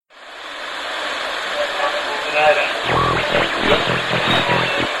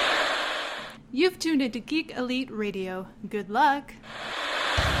You've tuned into Geek Elite Radio. Good luck.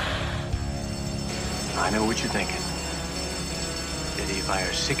 I know what you're thinking. Did he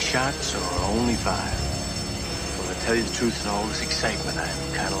fire 6 shots or only 5? Well, to tell you the truth, in all this excitement,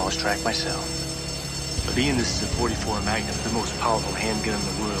 I've kind of lost track myself. But being this is a 44 Magnum, the most powerful handgun in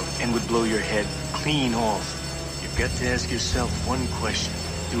the world, and would blow your head clean off, you've got to ask yourself one question.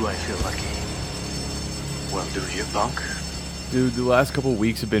 Do I feel lucky? Well, do you, punk? Dude, the last couple of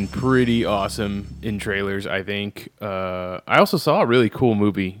weeks have been pretty awesome in trailers, I think. I also saw a really cool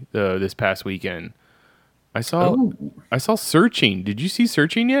movie this past weekend. I saw Searching. Did you see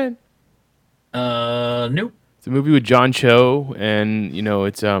Searching yet? Nope. It's a movie with John Cho, and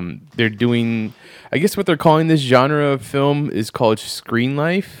it's they're doing, I guess what they're calling this genre of film is called screen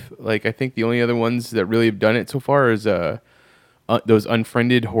life. Like, I think the only other ones that really have done it so far is those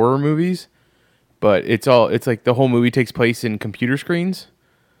Unfriended horror movies. But it's like the whole movie takes place in computer screens.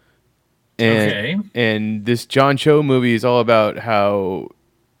 And this John Cho movie is all about how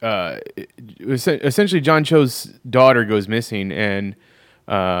essentially John Cho's daughter goes missing, and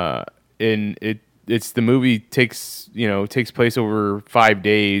it's the movie takes place over 5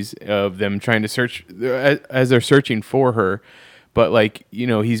 days of them trying to search as they're searching for her. But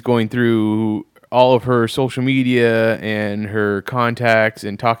he's going through all of her social media and her contacts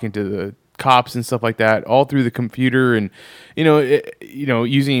and talking to the cops and stuff like that, all through the computer, and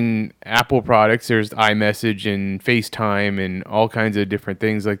using Apple products. There's iMessage and FaceTime and all kinds of different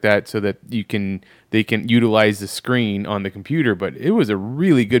things like that, so that they can utilize the screen on the computer. But it was a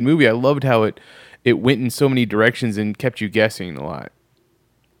really good movie. I loved how it went in so many directions and kept you guessing a lot.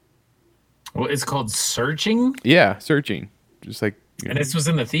 Well, it's called Searching? Yeah, Searching. Just like. And this was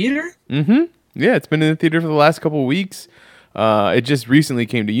in the theater? Mm-hmm. Yeah, it's been in the theater for the last couple of weeks. It just recently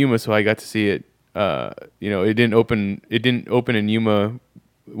came to Yuma, so I got to see it. It didn't open in Yuma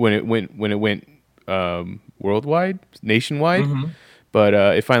when it went worldwide, nationwide. Mm-hmm. But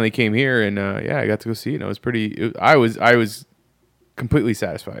it finally came here, and I got to go see it. And I was completely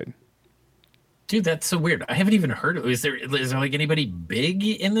satisfied. Dude, that's so weird. I haven't even heard of it. Is there like anybody big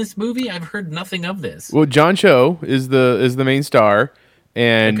in this movie? I've heard nothing of this. Well, John Cho is the main star,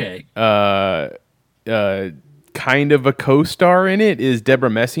 and kind of a co-star in it is Deborah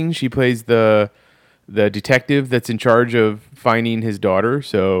Messing. She plays the detective that's in charge of finding his daughter.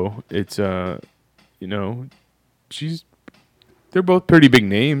 So it's they're both pretty big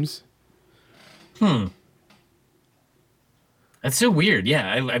names. That's so weird.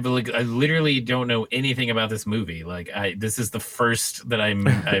 Yeah, I literally don't know anything about this movie. This is the first that I'm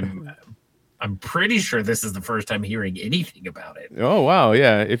pretty sure this is the first time hearing anything about it. Oh wow,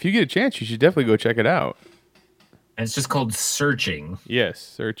 yeah. If you get a chance, you should definitely go check it out. And it's just called Searching. Yes,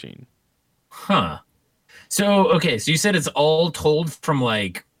 Searching. Huh. So you said it's all told from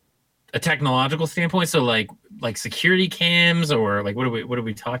like a technological standpoint. So like security cams, or like what are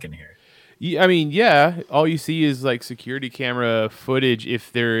we talking here? I mean, yeah. All you see is like security camera footage,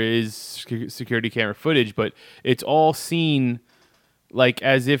 if there is security camera footage, but it's all seen like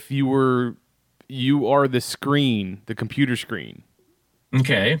as if you are the screen, the computer screen.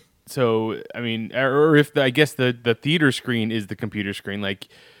 Okay. So I mean, or if I guess the theater screen is the computer screen, like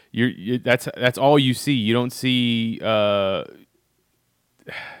that's all you see. You don't see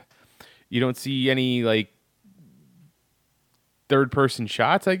any like third person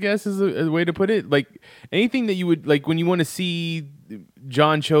shots, I guess is a way to put it. Like anything that you would like when you want to see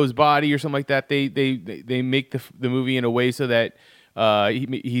John Cho's body or something like that, they make the movie in a way so that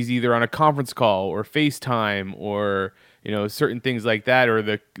he's either on a conference call or FaceTime or certain things like that, or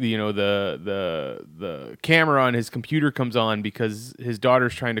the camera on his computer comes on because his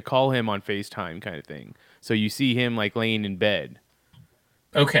daughter's trying to call him on FaceTime kind of thing. So you see him like laying in bed.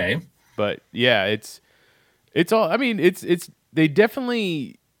 Okay. But yeah, it's all, I mean, it's they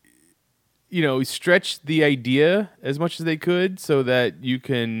definitely stretch the idea as much as they could so that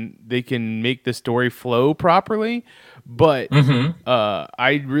they can make the story flow properly. But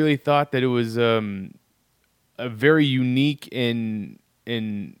I really thought that it was a very unique I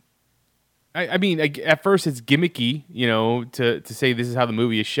mean, at first it's gimmicky, to say this is how the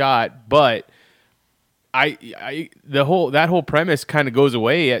movie is shot, but that whole premise kind of goes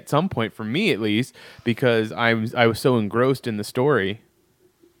away at some point for me, at least, because I was so engrossed in the story.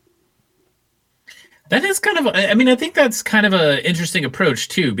 That is kind of, I mean, I think that's kind of an interesting approach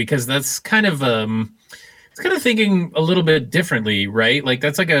too, because that's kind of it's kind of thinking a little bit differently, right? Like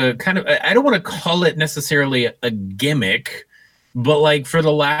that's like a kind of, I don't want to call it necessarily a gimmick, but like for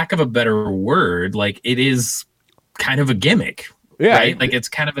the lack of a better word, like it is kind of a gimmick. Yeah, right? Like it's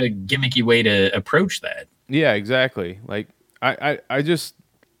kind of a gimmicky way to approach that. Yeah, exactly. Like I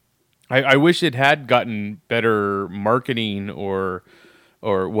I wish it had gotten better marketing or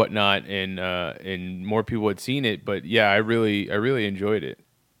whatnot, and more people had seen it. But yeah, I really enjoyed it.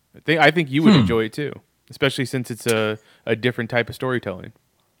 I think you would enjoy it too, especially since it's a different type of storytelling.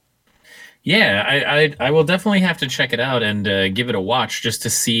 Yeah, I will definitely have to check it out and give it a watch just to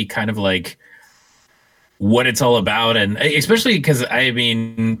see kind of like what it's all about, and especially because I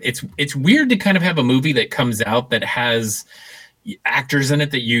mean it's weird to kind of have a movie that comes out that has actors in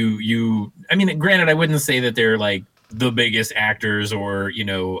it that you I mean, granted, I wouldn't say that they're like the biggest actors or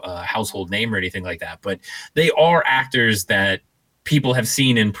a household name or anything like that, but they are actors that people have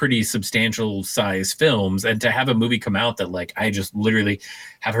seen in pretty substantial size films, and to have a movie come out that like I just literally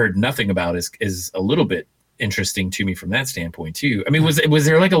have heard nothing about is a little bit interesting to me from that standpoint too. I mean, was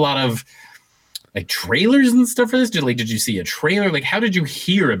there like a lot of like trailers and stuff for this? Did you see a trailer? Like, how did you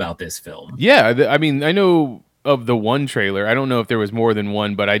hear about this film? Yeah, I mean, I know of the one trailer. I don't know if there was more than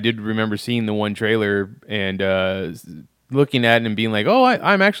one, but I did remember seeing the one trailer and looking at it and being like, "Oh,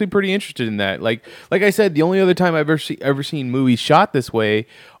 I'm actually pretty interested in that." Like I said, the only other time I've ever seen movies shot this way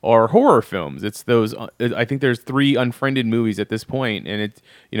are horror films. It's those. I think there's 3 Unfriended movies at this point, and it's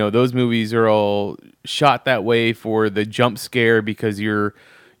those movies are all shot that way for the jump scare because you're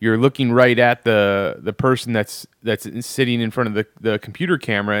looking right at the person that's sitting in front of the computer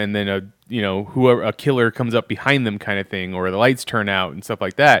camera, and then a killer comes up behind them kind of thing, or the lights turn out and stuff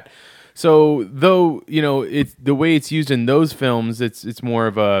like that. So though it's the way it's used in those films, it's more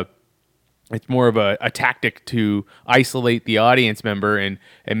of a tactic to isolate the audience member and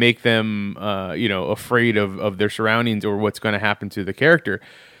make them afraid of their surroundings or what's going to happen to the character.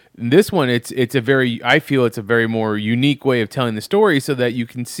 This one, I feel it's a very more unique way of telling the story, so that you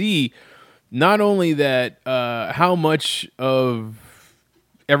can see not only that how much of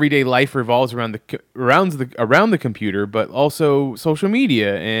everyday life revolves around the computer, but also social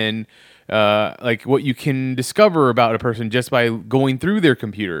media and like what you can discover about a person just by going through their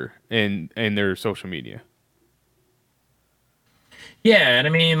computer and their social media. Yeah, and I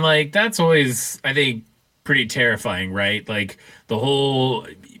mean, like, that's always, I think, pretty terrifying, right? Like the whole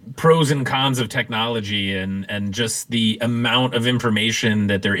pros and cons of technology and just the amount of information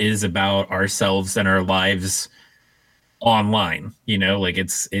that there is about ourselves and our lives online. Like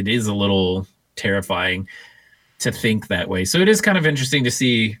it is a little terrifying to think that way. So it is kind of interesting to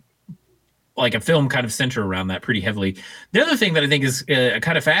see like a film kind of center around that pretty heavily. The other thing that I think is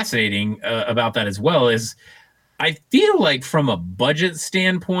kind of fascinating about that as well is I feel like from a budget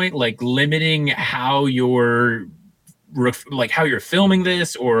standpoint, like limiting how you're filming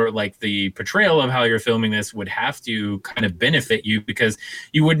this, or like the portrayal of how you're filming this would have to kind of benefit you, because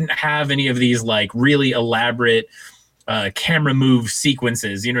you wouldn't have any of these like really elaborate camera move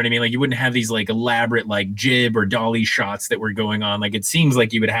sequences. You know what I mean? Like you wouldn't have these like elaborate like jib or dolly shots that were going on. Like it seems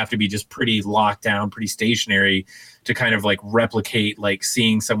like you would have to be just pretty locked down, pretty stationary to kind of like replicate like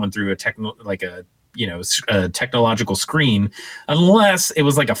seeing someone through a technological screen, unless it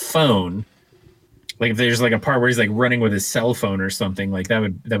was like a phone. Like if there's like a part where he's like running with his cell phone or something, like that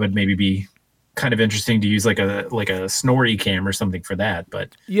would maybe be kind of interesting to use like a Snorri cam or something for that.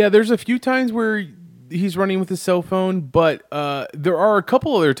 But yeah, there's a few times where he's running with his cell phone, but there are a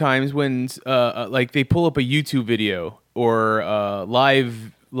couple other times when like they pull up a YouTube video or a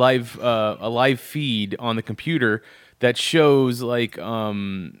live feed on the computer that shows like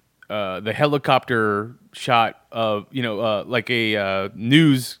the helicopter shot of like a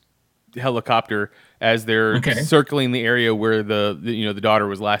news helicopter as they're circling the area where the daughter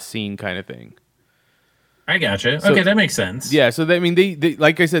was last seen, kind of thing. I gotcha. So, okay, that makes sense. Yeah, so they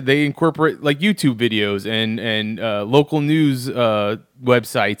like I said, they incorporate like YouTube videos and local news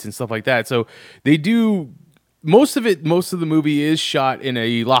websites and stuff like that. So they do most of the movie is shot in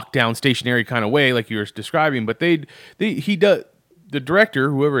a lockdown, stationary kind of way, like you were describing. But he does, the director,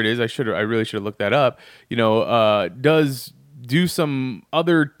 whoever it is, I really should have looked that up. Does do some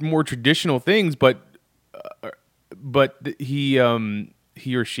other more traditional things, but he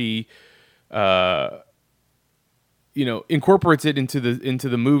or she incorporates it into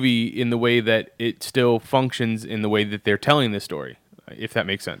the movie in the way that it still functions in the way that they're telling the story, if that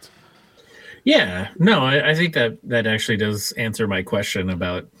makes sense. Yeah, no, I think that actually does answer my question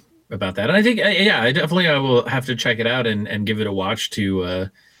about that. And I think, I will have to check it out and give it a watch to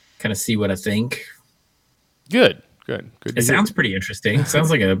kind of see what I think. Good. It sounds pretty interesting. Sounds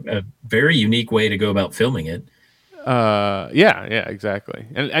like a very unique way to go about filming it. Yeah, exactly.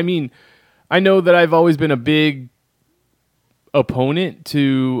 And I mean, I know that I've always been a big opponent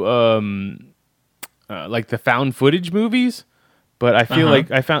to like the found footage movies, but I feel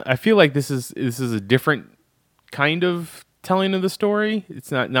like I feel like this is a different kind of telling of the story.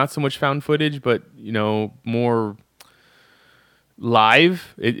 It's not so much found footage, but more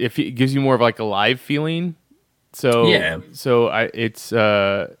live. It gives you more of like a live feeling. So Yeah. So I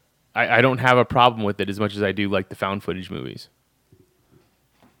don't have a problem with it as much as I do like the found footage movies.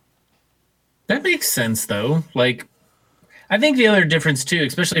 That makes sense, though. Like, I think the other difference too,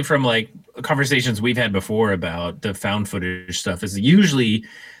 especially from like conversations we've had before about the found footage stuff, is usually,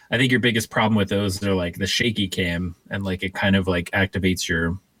 I think your biggest problem with those are like the shaky cam, and like it kind of like activates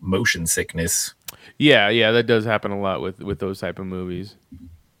your motion sickness. Yeah, that does happen a lot with those type of movies.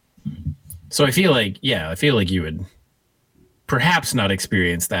 So I feel like you would perhaps not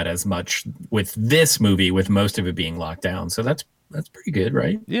experience that as much with this movie, with most of it being locked down. So that's pretty good,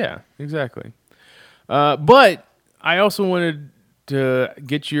 right? Yeah, exactly. But I also wanted to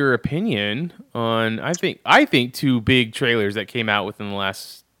get your opinion on I think two big trailers that came out within the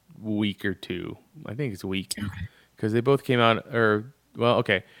last week or two. I think it's a week because they both came out.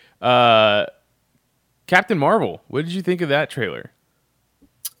 Okay. Captain Marvel. What did you think of that trailer?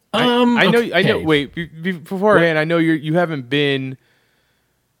 I know. Okay. Wait, beforehand, I know you haven't been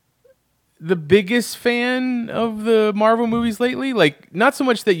the biggest fan of the Marvel movies lately. Like, not so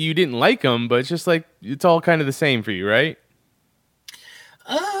much that you didn't like them, but it's just like it's all kind of the same for you, right?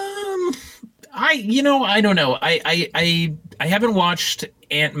 I don't know. I haven't watched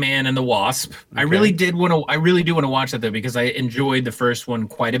Ant-Man and the Wasp. Okay. I really do want to watch that though, because I enjoyed the first one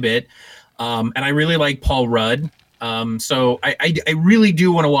quite a bit. And I really like Paul Rudd. So I really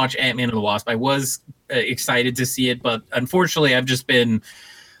do want to watch Ant-Man and the Wasp. I was excited to see it, but unfortunately I've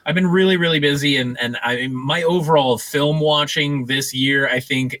been really, really busy, and my overall film watching this year, I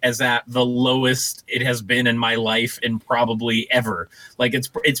think, is at the lowest it has been in my life in probably ever. Like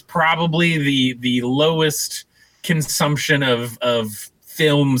it's probably the lowest consumption of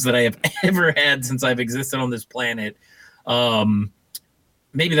films that I have ever had since I've existed on this planet.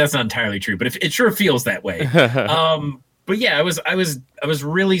 Maybe that's not entirely true, but it sure feels that way. But yeah, I was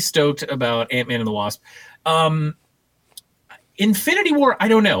really stoked about Ant-Man and the Wasp. Infinity War, I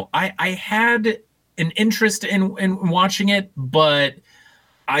don't know. I had an interest in watching it, but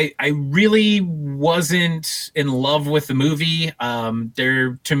I really wasn't in love with the movie.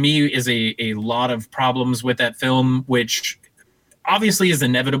 There, to me, is a lot of problems with that film, which obviously is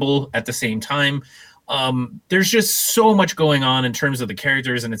inevitable at the same time. There's just so much going on in terms of the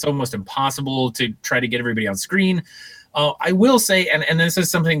characters, and it's almost impossible to try to get everybody on screen. I will say, and this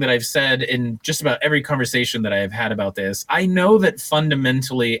is something that I've said in just about every conversation that I've had about this, I know that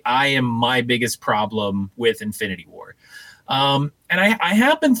fundamentally I am my biggest problem with Infinity War. And I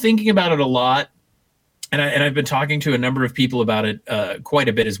have been thinking about it a lot, and I've been talking to a number of people about it quite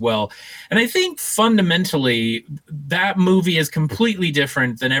a bit as well. And I think fundamentally that movie is completely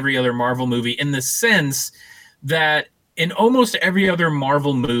different than every other Marvel movie in the sense that in almost every other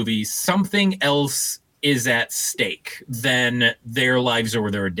Marvel movie, something else is at stake than their lives or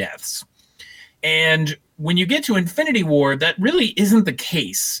their deaths. And when you get to Infinity War, that really isn't the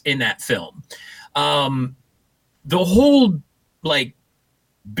case in that film. The whole like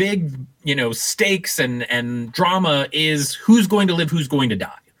big, stakes and drama is who's going to live, who's going to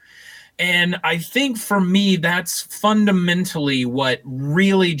die. And I think for me, that's fundamentally what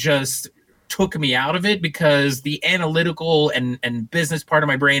really just took me out of it, because the analytical and business part of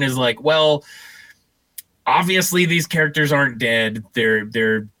my brain is like, well, obviously these characters aren't dead.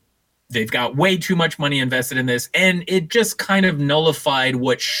 They've got way too much money invested in this, and it just kind of nullified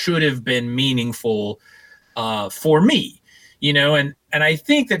what should have been meaningful for me, and I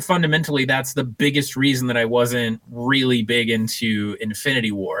think that fundamentally that's the biggest reason that I wasn't really big into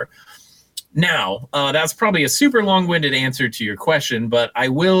Infinity War. Now, that's probably a super long-winded answer to your question, but I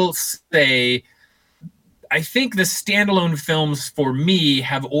will say I think the standalone films for me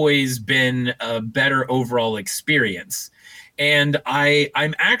have always been a better overall experience. And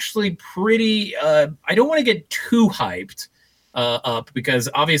I'm actually pretty, I don't want to get too hyped up, because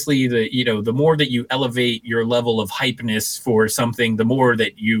obviously the more that you elevate your level of hypeness for something, the more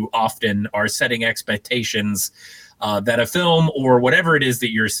that you often are setting expectations that a film or whatever it is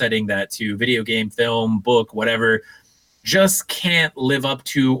that you're setting that to, video game, film, book, whatever, just can't live up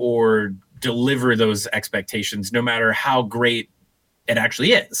to or deliver those expectations, no matter how great it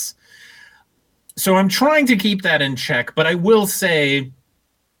actually is. So I'm trying to keep that in check, but I will say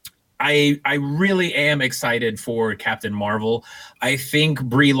I really am excited for Captain Marvel. I think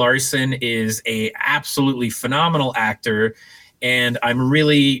Brie Larson is a absolutely phenomenal actor, and I'm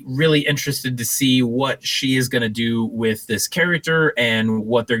really, really interested to see what she is going to do with this character and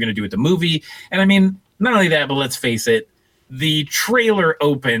what they're going to do with the movie. And I mean, not only that, but let's face it, the trailer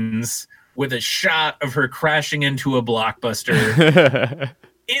opens with a shot of her crashing into a blockbuster,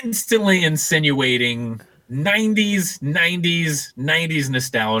 instantly insinuating 90s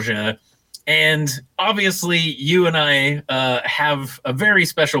nostalgia. And obviously, you and I have a very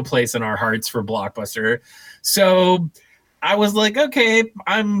special place in our hearts for Blockbuster. So I was like, okay,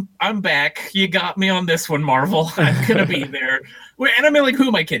 I'm back. You got me on this one, Marvel. I'm gonna be there. And I mean, like, who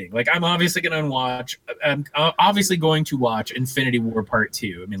am I kidding? Like, I'm obviously gonna watch. I'm obviously going to watch Infinity War Part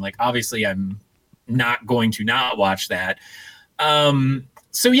 2. I mean, like, obviously, I'm not going to not watch that.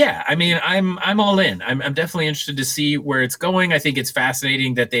 So yeah, I mean, I'm all in. I'm definitely interested to see where it's going. I think it's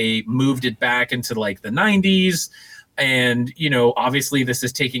fascinating that they moved it back into like the 90s, and you know, obviously, this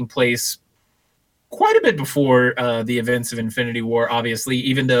is taking place quite a bit before the events of Infinity War. Obviously,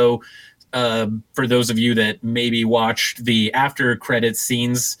 even though for those of you that maybe watched the after credits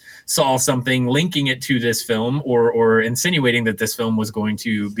scenes, saw something linking it to this film or insinuating that this film was going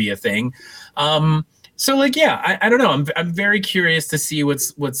to be a thing. So like, yeah, I don't know. I'm very curious to see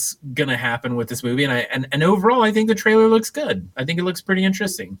what's gonna happen with this movie, and overall, I think the trailer looks good. I think it looks pretty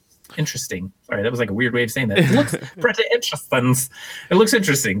interesting. Sorry, that was like a weird way of saying that. It looks pretty interesting. It looks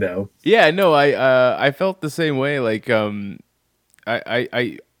interesting though. Yeah, no, I felt the same way. Like, the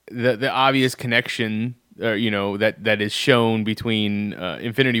obvious connection, you know, that is shown between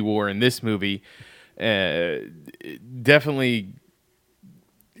Infinity War and this movie, definitely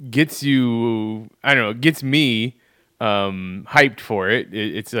gets you, I don't know, gets me hyped for it.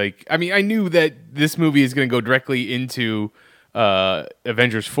 It's like, I mean, I knew that this movie is going to go directly into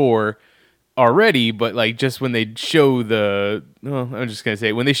Avengers 4 already, but like just when they show I'm just going to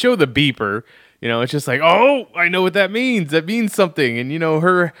say, when they show the beeper, you know, it's just like, oh, I know what that means. That means something. And, you know,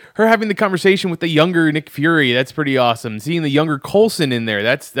 her having the conversation with the younger Nick Fury, that's pretty awesome. Seeing the younger Coulson in there,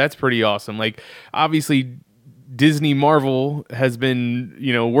 that's pretty awesome. Like, obviously, Disney Marvel has been,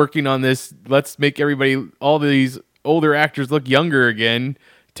 you know, working on this. Let's make all these older actors look younger again.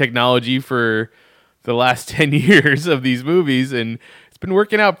 Technology for the last 10 years of these movies, and it's been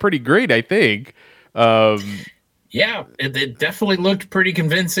working out pretty great, I think. Yeah, it definitely looked pretty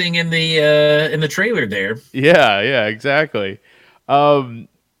convincing in the trailer there. Yeah, exactly. Captain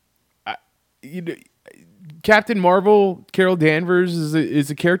Marvel, Carol Danvers is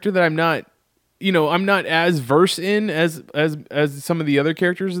a character that I'm not as versed in as some of the other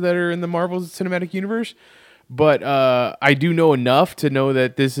characters that are in the Marvel Cinematic Universe, but I do know enough to know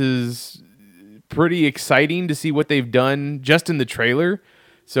that this is pretty exciting to see what they've done just in the trailer.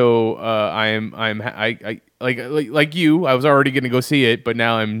 So I like you, I was already going to go see it, but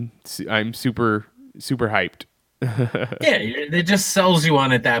now I'm super hyped. Yeah, it just sells you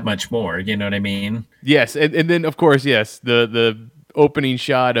on it that much more. You know what I mean? Yes, and then of course, yes, the opening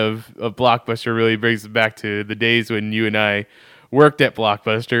shot of Blockbuster really brings it back to the days when you and I worked at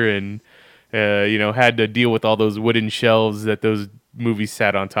Blockbuster and you know, had to deal with all those wooden shelves that those movies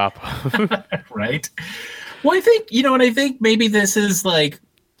sat on top of. Right. Well, I think maybe this is like,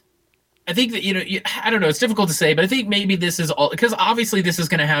 I think that, you know, I don't know, it's difficult to say, but I think maybe this is all, because obviously this is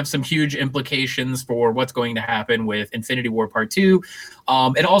going to have some huge implications for what's going to happen with Infinity War Part 2.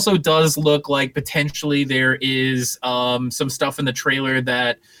 It also does look like potentially there is some stuff in the trailer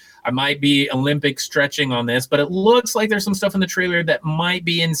that I might be Olympic stretching on this, but it looks like there's some stuff in the trailer that might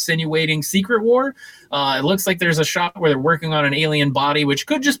be insinuating Secret War. It looks like there's a shot where they're working on an alien body, which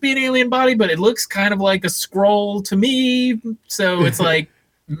could just be an alien body, but it looks kind of like a Skrull to me. So it's like,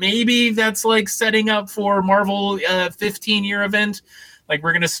 maybe that's like setting up for Marvel 15-year event. Like,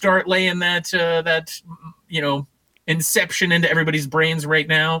 we're going to start laying that, you know, inception into everybody's brains right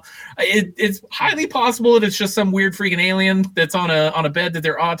now. It's highly possible that it's just some weird freaking alien that's on a bed that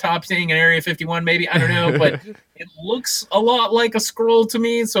they're autopsying in Area 51, maybe. I don't know, but it looks a lot like a Skrull to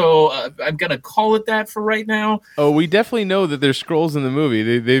me, so I'm gonna call it that for right now. Oh, we definitely know that there's Skrulls in the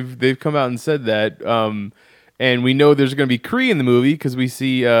movie. They've come out and said that, and we know there's gonna be Kree in the movie because we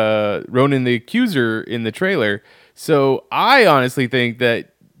see Ronan the Accuser in the trailer. So I honestly think that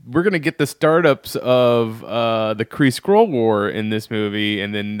we're gonna get the startups of the Kree Skrull War in this movie,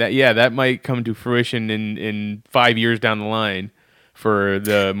 and then that might come to fruition in 5 years down the line for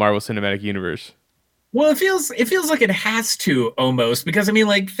the Marvel Cinematic Universe. Well, it feels like it has to almost, because I mean,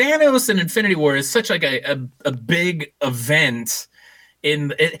 like, Thanos and Infinity War is such like a big event.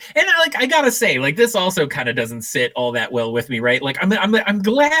 And like, I gotta say, like, this also kind of doesn't sit all that well with me, right? Like, I'm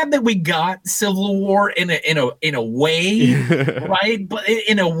glad that we got Civil War in a way, right? But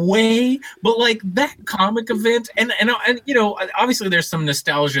in a way, but like that comic event, and you know, obviously there's some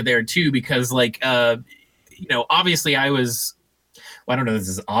nostalgia there too, because like you know, obviously I was well, I don't know if this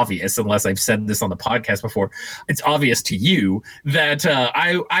is obvious unless I've said this on the podcast before. It's obvious to you that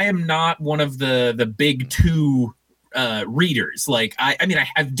I am not one of the big two readers. Like I mean,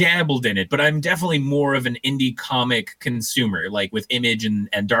 I've dabbled in it, but I'm definitely more of an indie comic consumer, like with Image and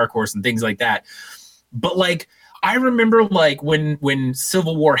Dark Horse and things like that. But like, I remember like when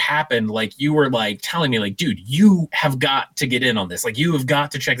Civil War happened, like you were like telling me like, dude, you have got to get in on this. Like you have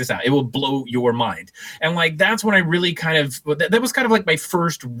got to check this out. It will blow your mind. And like, that's when I really kind of, that was kind of like my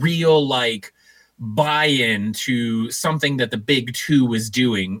first real like buy-in to something that the big two was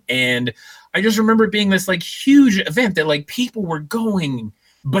doing. And I just remember it being this like huge event that like people were going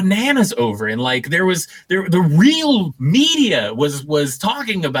bananas over, and like the real media was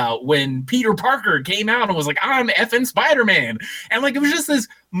talking about when Peter Parker came out and was like, I'm effing Spider-Man, and like it was just this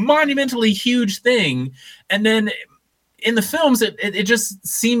monumentally huge thing. And then in the films it just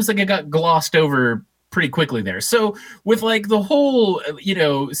seems like it got glossed over pretty quickly there. So with like the whole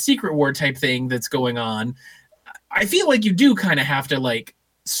Secret War type thing that's going on, I feel like you do kind of have to like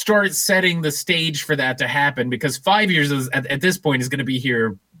start setting the stage for that to happen, because 5 years at this point is going to be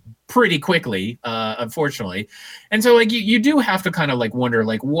here pretty quickly, unfortunately. And so like you do have to kind of like wonder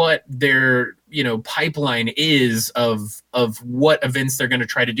like what their pipeline is of what events they're going to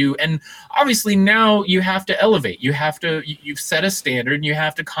try to do. And obviously now you have to elevate, you've set a standard, and you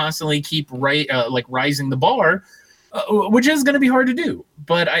have to constantly keep rising the bar, which is going to be hard to do.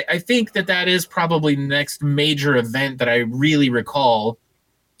 But I think that is probably the next major event that I really recall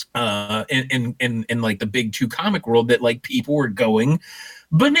in like the big two comic world, that like people were going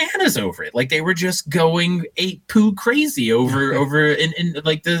bananas over it. Like they were just going ape poo crazy over in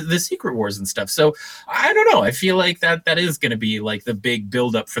like the Secret Wars and stuff. So I don't know. I feel like that is going to be like the big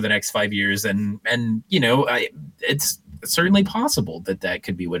build up for the next 5 years. And it's certainly possible that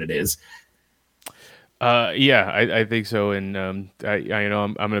could be what it is. Yeah, I think so. And I know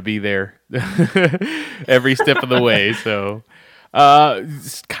I'm going to be there every step of the way. So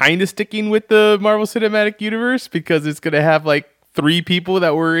kind of sticking with the Marvel Cinematic Universe, because it's going to have like 3 people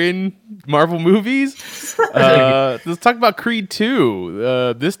that were in Marvel movies. Let's talk about Creed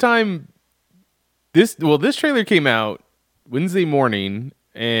 2. This trailer came out Wednesday morning,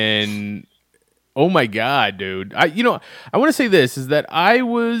 and oh my God, dude. I want to say this is that I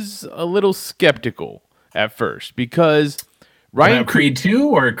was a little skeptical at first, because Ryan Creed 2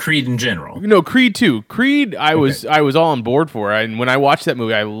 or Creed in general? No, Creed 2. Creed, I was all on board for. And when I watched that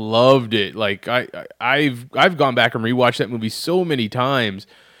movie, I loved it. Like I've gone back and rewatched that movie so many times.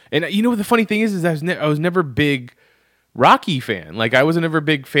 And the funny thing is I was never a big Rocky fan. Like I wasn't ever a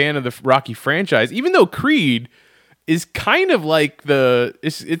big fan of the Rocky franchise, even though Creed is kind of like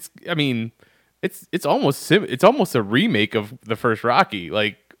it's almost a remake of the first Rocky.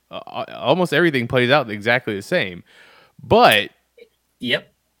 Like almost everything plays out exactly the same. But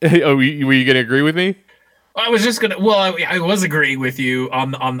yep. Oh, were you gonna agree with me? I was just gonna. Well, I was agreeing with you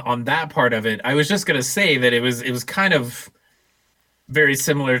on that part of it. I was just gonna say that it was kind of very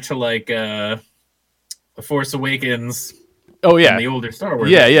similar to like The Force Awakens. Oh yeah, the older Star Wars.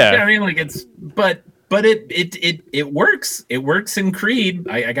 Yeah. I mean, like it's but it works. It works in Creed.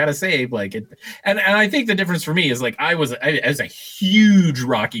 I gotta say, like it, and I think the difference for me is like I was a huge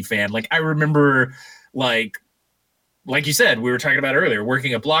Rocky fan. Like I remember like you said, we were talking about earlier,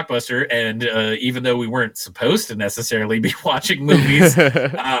 working at Blockbuster, and even though we weren't supposed to necessarily be watching movies,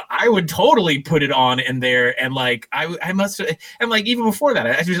 I would totally put it on in there, and like I must have, and like even before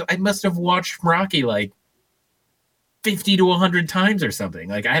that, I must have watched Rocky like 50 to 100 times or something.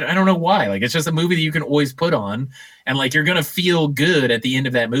 Like I don't know why. Like it's just a movie that you can always put on, and like you're gonna feel good at the end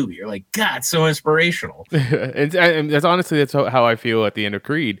of that movie. You're like, God, so inspirational. and that's how I feel at the end of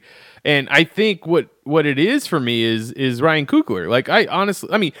Creed. And I think what it is for me is Ryan Coogler. Like I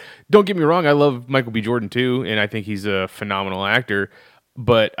mean, don't get me wrong, I love Michael B. Jordan too, and I think he's a phenomenal actor.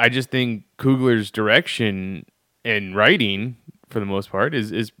 But I just think Coogler's direction and writing, for the most part,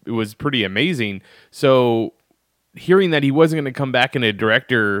 was pretty amazing. So hearing that he wasn't going to come back in a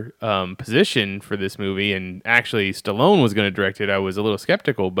director position for this movie, and actually Stallone was going to direct it, I was a little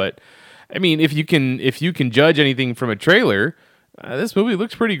skeptical. But I mean, if you can judge anything from a trailer, this movie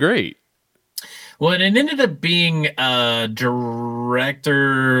looks pretty great. Well, and it ended up being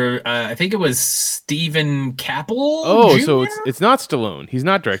director. I think it was Stephen Caple. Oh, Jr.? So it's not Stallone. He's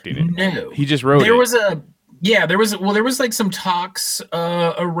not directing it. No, he just wrote it. There was like some talks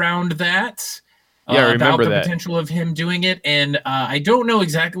around that. Yeah, I remember about the that. Potential of him doing it, and I don't know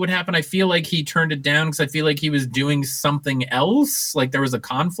exactly what happened. I feel like he turned it down because I feel like he was doing something else. Like there was a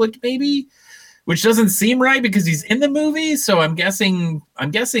conflict, maybe. which doesn't seem right because he's in the movie. So I'm guessing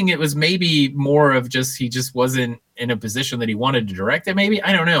it was maybe more of just he just wasn't in a position that he wanted to direct it. Maybe,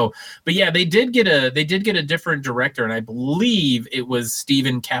 I don't know. But yeah, they did get a different director, and I believe it was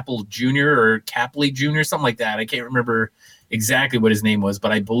Stephen Caple Jr. or Capley Jr. something like that. I can't remember exactly what his name was,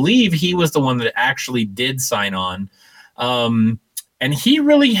 but I believe he was the one that actually did sign on. And he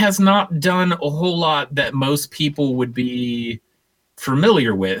really has not done a whole lot that most people would be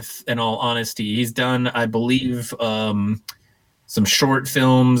familiar with, in all honesty. He's done, I believe, some short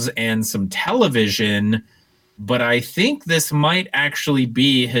films and some television, but I think this might actually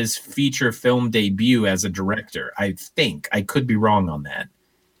be his feature film debut as a director. I think. I could be wrong on that.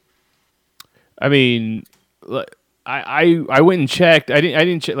 I mean, I went and checked. I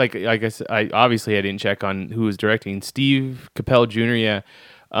didn't check, like I said, I didn't check on who was directing. Steve Capel Jr. Yeah.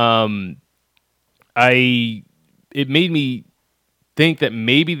 It made me think that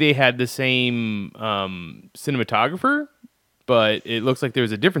maybe they had the same cinematographer, but it looks like there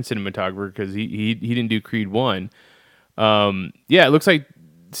was a different cinematographer because he didn't do Creed 1. Yeah, it looks like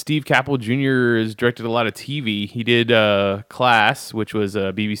Steve Caple Jr. has directed a lot of TV. He did Class, which was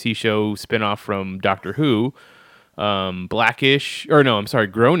a BBC show spinoff from Doctor Who. Grownish,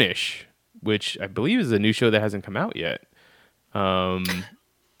 which I believe is a new show that hasn't come out yet. I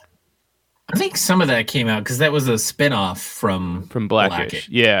think some of that came out because that was a spinoff from Blackish.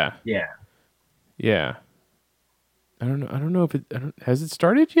 Yeah. Yeah. I don't know if has it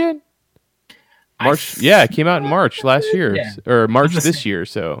started yet? March. Yeah, it came out in March last year, or March this year.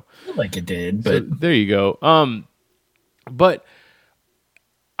 So I feel like it did, but so there you go. But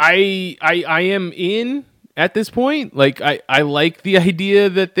I am in at this point. Like I like the idea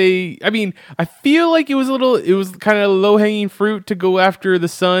that I feel like it was kind of low hanging fruit to go after the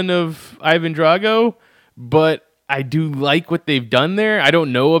son of Ivan Drago, but I do like what they've done there. I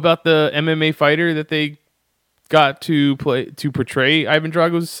don't know about the MMA fighter that they got to portray Ivan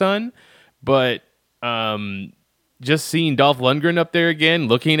Drago's son, but just seeing Dolph Lundgren up there again,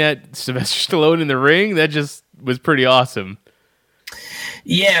 looking at Sylvester Stallone in the ring, that just was pretty awesome.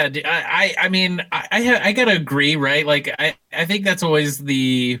 Yeah, I mean, I gotta agree, right? Like, I think that's always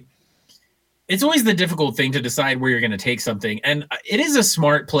it's always the difficult thing to decide where you're going to take something. And it is a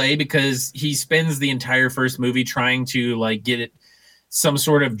smart play because he spends the entire first movie trying to like get it some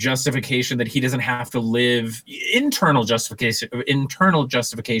sort of justification that he doesn't have to live internal justification,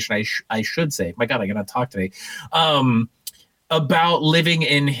 I should say. My God, I gotta talk today. About living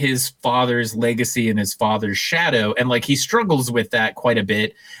in his father's legacy and his father's shadow. And like he struggles with that quite a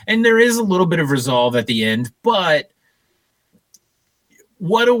bit. And there is a little bit of resolve at the end, but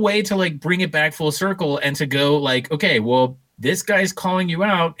what a way to like bring it back full circle and to go like, okay, well, this guy's calling you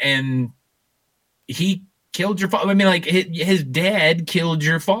out and he killed your father. I mean, like his dad killed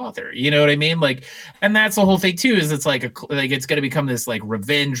your father. You know what I mean? Like, and that's the whole thing too. Is it's like it's going to become this like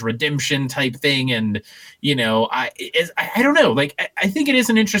revenge, redemption type thing. And you know, I don't know. Like, I think it is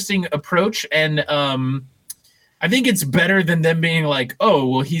an interesting approach, and I think it's better than them being like, oh,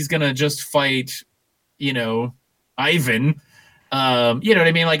 well, he's gonna just fight, you know, Ivan. You know what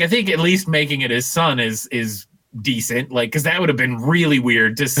I mean? Like, I think at least making it his son is decent, like, because that would have been really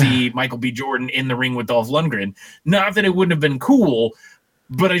weird to see Michael B. Jordan in the ring with Dolph Lundgren. Not that it wouldn't have been cool,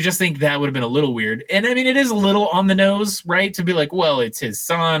 but I just think that would have been a little weird. And I mean, it is a little on the nose, right? To be like, well, it's his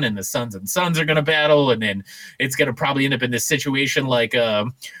son, and the sons and sons are going to battle, and then it's going to probably end up in this situation like,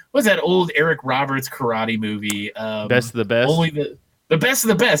 what's that old Eric Roberts karate movie? Best of the Best? Only the Best of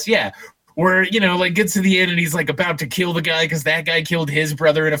the Best, yeah. Where, you know, like gets to the end and he's like about to kill the guy because that guy killed his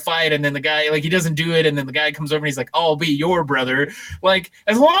brother in a fight, and then the guy, like, he doesn't do it, and then the guy comes over and he's like, I'll be your brother. Like,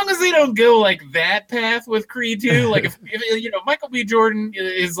 as long as they don't go like that path with Creed 2, like if you know, Michael B. Jordan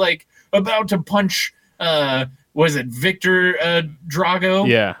is like about to punch was it Victor Drago?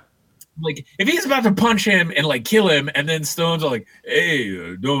 Yeah. Like, if he's about to punch him and like kill him, and then Stone's like,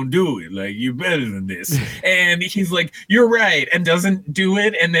 hey, don't do it, like, you're better than this. And he's like, you're right, and doesn't do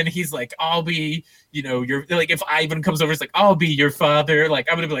it. And then he's like, I'll be, you know, you're like, if Ivan comes over, it's like, I'll be your father. Like,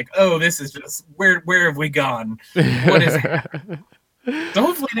 I'm gonna be like, oh, this is just where have we gone? What is happening? So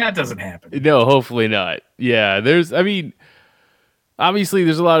hopefully that doesn't happen. No, hopefully not. Yeah, obviously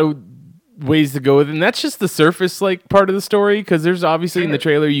there's a lot of ways to go with it, and that's just the surface like part of the story, because there's obviously in the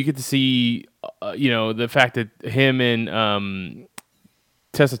trailer you get to see you know, the fact that him and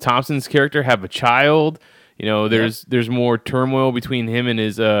Tessa Thompson's character have a child. You know, there's more turmoil between him and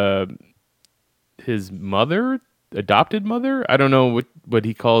his mother, adopted mother. I don't know what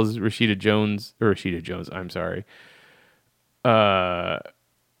he calls Rashida Jones. I'm sorry.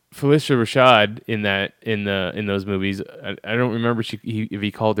 Phylicia Rashad in those movies. I don't remember if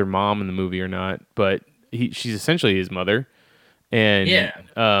he called her mom in the movie or not, but she's essentially his mother, and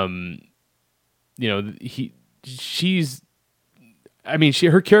you know, she's. I mean,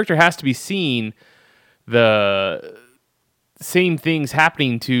 her character has to be seen the same things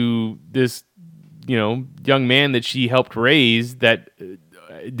happening to this, you know, young man that she helped raise that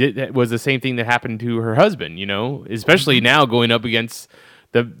was the same thing that happened to her husband, you know, especially now going up against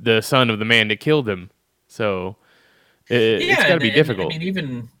the son of the man that killed him. So it's got to be difficult. I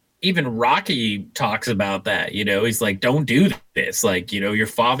mean, even Rocky talks about that, you know, he's like, don't do this. Like, you know, your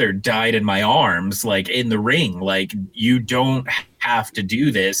father died in my arms, like in the ring, like you don't have to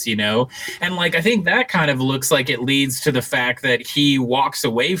do this, you know? And like, I think that kind of looks like it leads to the fact that he walks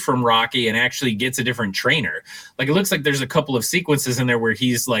away from Rocky and actually gets a different trainer. Like, it looks like there's a couple of sequences in there where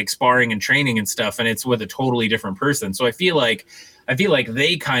he's like sparring and training and stuff, and it's with a totally different person. So I feel like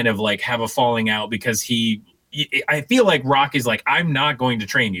they kind of like have a falling out because I feel like Rocky's like, I'm not going to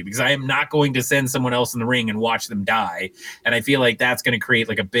train you because I am not going to send someone else in the ring and watch them die. And I feel like that's going to create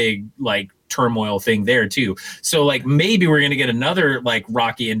like a big like turmoil thing there too. So like maybe we're going to get another like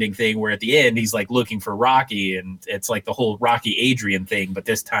Rocky ending thing where at the end he's like looking for Rocky and it's like the whole Rocky Adrian thing, but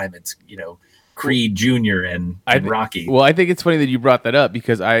this time it's, you know, Creed Jr. and Rocky. Well, I think it's funny that you brought that up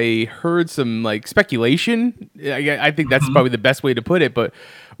because I heard some like speculation. I think that's probably the best way to put it. But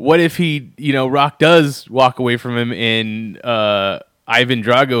what if he, you know, Rock does walk away from him and Ivan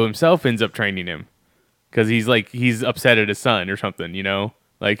Drago himself ends up training him because he's upset at his son or something, you know,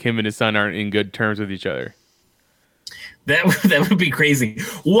 like him and his son aren't in good terms with each other. That would be crazy.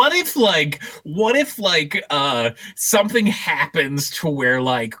 What if something happens to where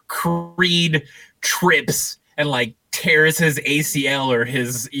like Creed trips and like tears his ACL or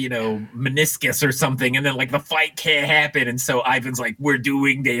his, you know, meniscus or something, and then like the fight can't happen, and so Ivan's like, we're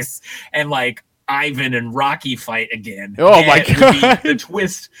doing this, and like Ivan and Rocky fight again. Oh my god! The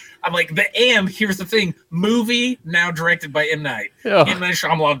twist. I'm like, here's the thing. Movie now directed by M. Night. Oh. M. Night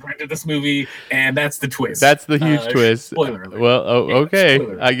Shyamalan directed this movie, and that's the twist. That's the huge twist. Spoiler alert. Well,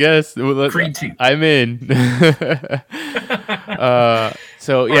 okay. I guess. Creed 2. I'm in.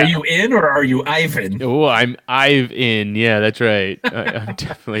 So yeah. Are you in or are you Ivan? Oh, I'm in. Yeah, that's right. I'm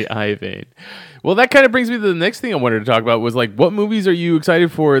definitely Ivan. Well, that kind of brings me to the next thing I wanted to talk about was like, what movies are you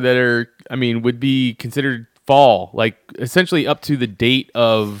excited for that are, I mean, would be considered fall, like essentially up to the date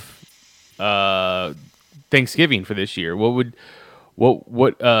of Thanksgiving for this year? Because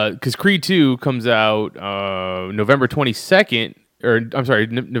Creed 2 comes out November 22nd, or I'm sorry,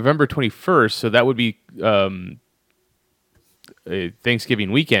 November 21st, so that would be a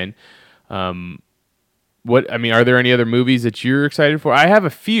Thanksgiving weekend. Are there any other movies that you're excited for? I have a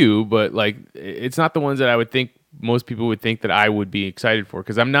few, but like it's not the ones that I would think most people would think that I would be excited for,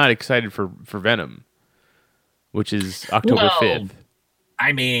 because I'm not excited for Venom, which is October 5th.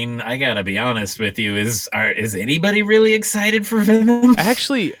 I mean, I gotta be honest with you. Is anybody really excited for Venom?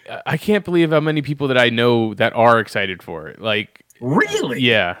 Actually, I can't believe how many people that I know that are excited for it. Like, really?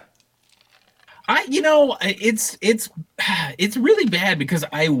 Yeah. It's really bad because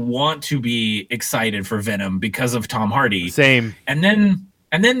I want to be excited for Venom because of Tom Hardy. Same. And then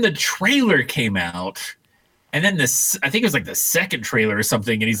the trailer came out, and then I think it was like the second trailer or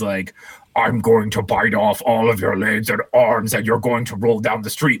something, and he's like, I'm going to bite off all of your legs and arms, and you're going to roll down the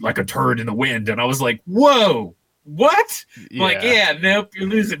street like a turd in the wind. And I was like, whoa, what? Yeah. Like, yeah, nope, you're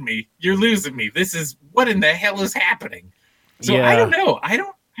losing me. This is, what in the hell is happening? So yeah. I don't know. I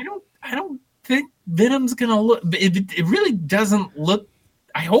don't think Venom's gonna look. It really doesn't look.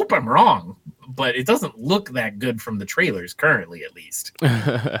 I hope I'm wrong, but it doesn't look that good from the trailers currently, at least.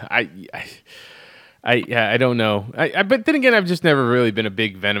 I don't know. But then again, I've just never really been a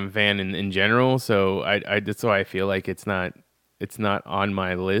big Venom fan in general. So that's why I feel like it's not on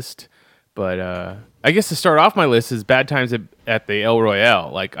my list. But I guess to start off my list is Bad Times at the El Royale.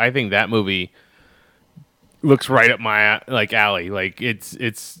 Like, I think that movie looks right up my alley. Like it's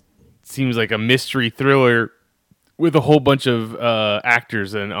seems like a mystery thriller with a whole bunch of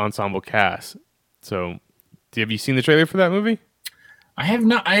actors and ensemble cast. So, have you seen the trailer for that movie? I have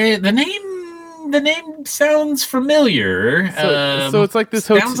not. The name sounds familiar. So it's like this.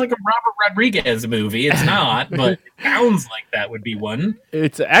 Sounds like a Robert Rodriguez movie. It's not, but it sounds like that would be one.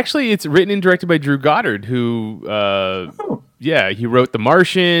 It's written and directed by Drew Goddard, who he wrote The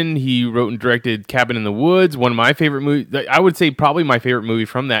Martian. He wrote and directed Cabin in the Woods, one of my favorite movies. I would say probably my favorite movie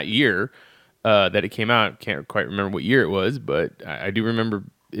from that year that it came out. Can't quite remember what year it was, but I do remember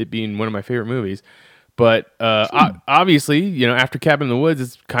it being one of my favorite movies. But obviously, after Cabin in the Woods,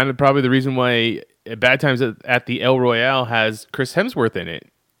 it's kind of probably the reason why Bad Times at the El Royale has Chris Hemsworth in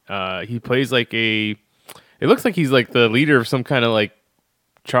it. He plays like it looks like he's like the leader of some kind of like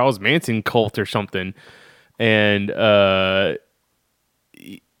Charles Manson cult or something. And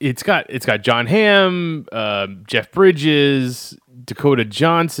it's got John Hamm, Jeff Bridges, Dakota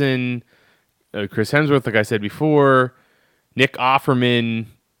Johnson, Chris Hemsworth, like I said before, Nick Offerman,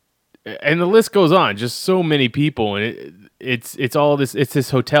 and the list goes on. Just so many people, and it's all this. It's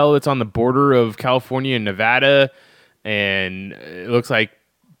this hotel that's on the border of California and Nevada, and it looks like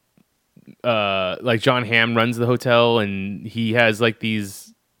John Hamm runs the hotel, and he has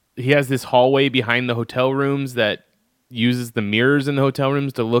this hallway behind the hotel rooms that uses the mirrors in the hotel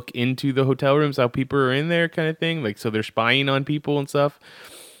rooms to look into the hotel rooms, how people are in there, kind of thing. Like, so they're spying on people and stuff.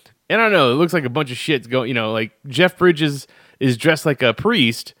 And I don't know, it looks like a bunch of shit's going, you know, like Jeff Bridges is dressed like a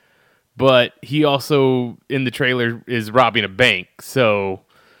priest, but he also in the trailer is robbing a bank. So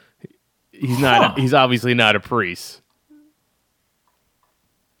he's obviously not a priest.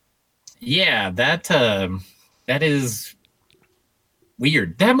 Yeah, that is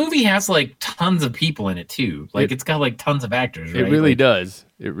weird. That movie has like tons of people in it too. Like it's got like tons of actors, right? It really does.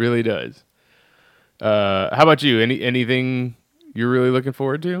 It really does. How about you? Anything you're really looking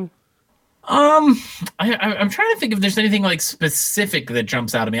forward to? I'm trying to think if there's anything like specific that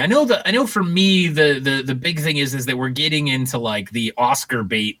jumps out at me. I know for me the big thing is that we're getting into like the Oscar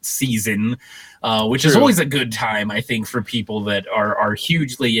bait season, which is always a good time, I think, for people that are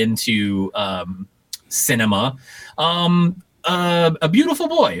hugely into cinema. A Beautiful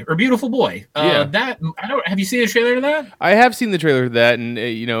Boy. Yeah. Have you seen the trailer to that? I have seen the trailer to that, and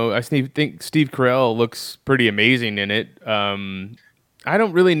I think Steve Carell looks pretty amazing in it. I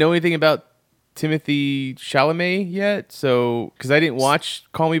don't really know anything about Timothy Chalamet yet, so because I didn't watch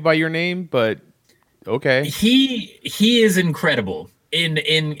Call Me by Your Name, but okay. He is incredible.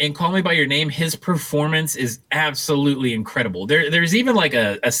 In Call Me by Your Name, his performance is absolutely incredible. There's even like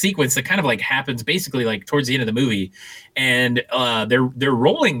a sequence that kind of like happens basically like towards the end of the movie, and they're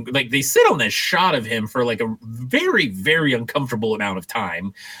rolling, like they sit on this shot of him for like a very, very uncomfortable amount of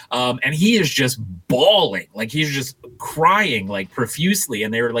time, and he is just bawling, like he's just crying like profusely,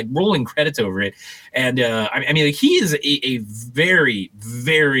 and they were like rolling credits over it, and I mean like, he is a very,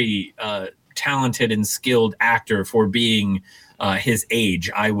 very talented and skilled actor for being his age,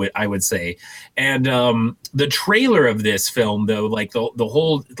 I would say. And the trailer of this film, though, like the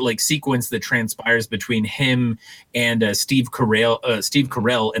whole like sequence that transpires between him and Steve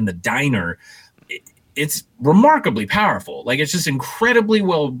Carell in the diner, it's remarkably powerful. Like, it's just incredibly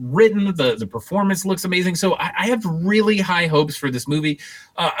well written. The performance looks amazing. So I have really high hopes for this movie.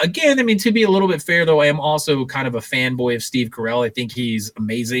 Again, I mean, to be a little bit fair, though, I am also kind of a fanboy of Steve Carell. I think he's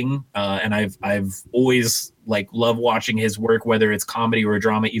amazing, and I've always like love watching his work, whether it's comedy or a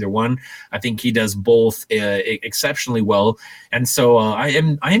drama, either one. I think he does both exceptionally well, and so I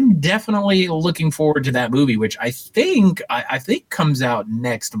am definitely looking forward to that movie, which I think comes out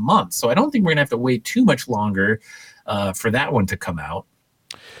next month. So I don't think we're gonna have to wait too much longer for that one to come out.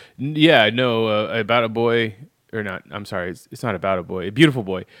 Yeah, no, About a Boy, or not. I'm sorry, it's not About a Boy. Beautiful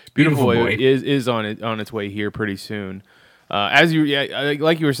Boy. Beautiful Boy is on its way here pretty soon. Like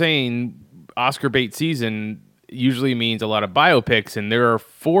you were saying, Oscar bait season usually means a lot of biopics, and there are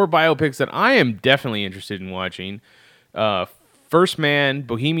 4 biopics that I am definitely interested in watching. First Man,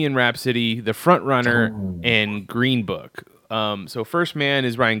 Bohemian Rhapsody, The Front Runner, and Green Book. So First Man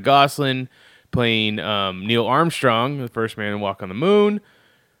is Ryan Gosling playing Neil Armstrong, the first man to walk on the moon.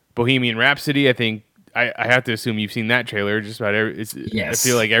 Bohemian Rhapsody, I think I have to assume you've seen that trailer. Just about yes. I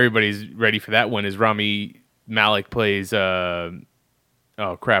feel like everybody's ready for that one. As Rami Malek plays, oh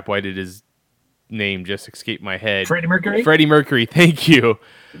crap, why did his name just escape my head? Freddie Mercury. Freddie Mercury, thank you.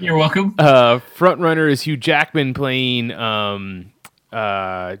 You're welcome. Front runner is Hugh Jackman playing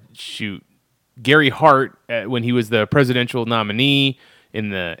Gary Hart when he was the presidential nominee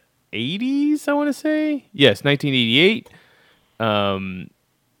in the 80s, I want to say. Yes, 1988.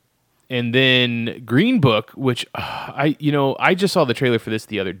 And then Green Book, which I just saw the trailer for this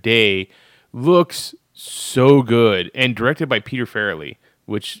the other day. Looks so good, and directed by Peter Farrelly,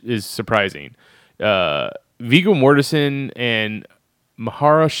 which is surprising. Viggo Mortensen and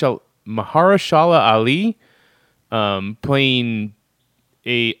Mahershala Ali playing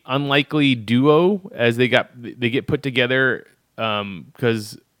a unlikely duo as they get put together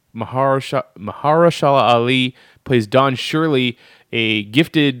because Mahershala Ali plays Don Shirley, a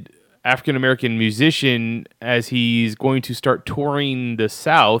gifted African-American musician, as he's going to start touring the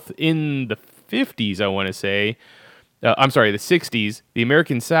South in the 50s, I want to say. The 60s, the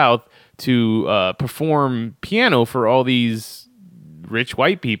American South, to perform piano for all these rich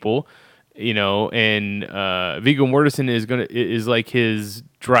white people, and Viggo Mortensen is like his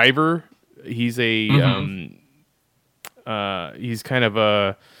driver. He's a he's kind of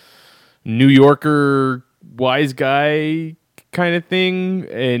a New Yorker wise guy kind of thing,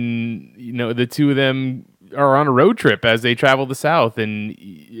 and the two of them are on a road trip as they travel the South,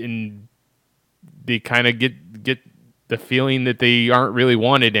 and they kind of get the feeling that they aren't really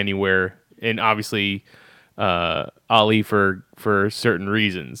wanted anywhere, and obviously Ali for certain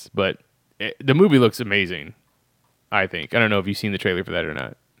reasons, but the movie looks amazing. I think. I don't know if you've seen the trailer for that or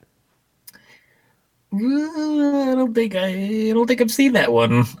not. I don't think I've seen that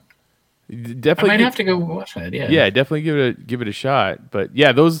one. Definitely, I might have to go watch that. Yeah, yeah, definitely give it a shot. But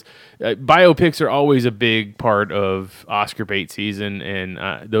yeah, those biopics are always a big part of Oscar bait season,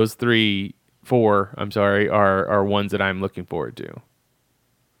 and those four, are ones that I'm looking forward to.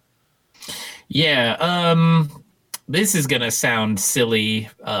 Yeah, this is gonna sound silly,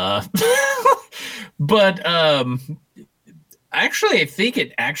 but actually, I think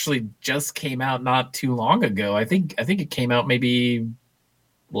it actually just came out not too long ago. I think it came out maybe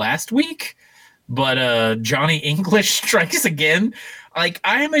last week, but Johnny English Strikes Again. Like,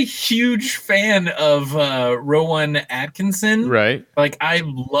 I am a huge fan of Rowan Atkinson. Right. Like, I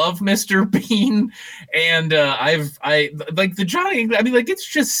love Mr. Bean, and I like the Johnny. I mean, like, it's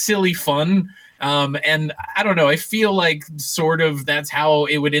just silly fun. And I don't know, I feel like sort of that's how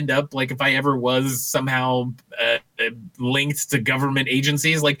it would end up. Like, if I ever was somehow linked to government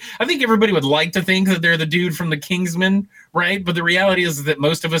agencies, like, I think everybody would like to think that they're the dude from the Kingsman, right? But the reality is that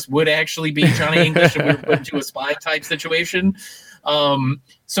most of us would actually be Johnny English if we were put into a spy type situation.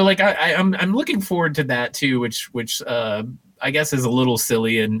 So like, I'm looking forward to that too, which I guess is a little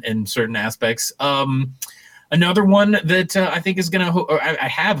silly in certain aspects. Another one that I think is going to, I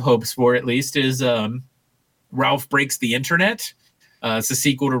have hopes for at least, is Ralph Breaks the Internet. It's a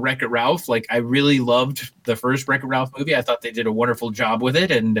sequel to Wreck-It Ralph. Like, I really loved the first Wreck-It Ralph movie. I thought they did a wonderful job with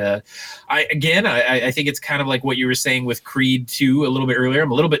it. And I think it's kind of like what you were saying with Creed 2 a little bit earlier.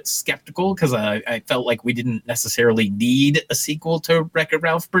 I'm a little bit skeptical because I felt like we didn't necessarily need a sequel to Wreck-It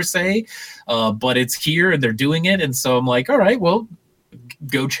Ralph per se, but it's here and they're doing it. And so I'm like, all right, well,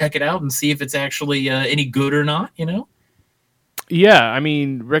 go check it out and see if it's actually any good or not, Yeah, I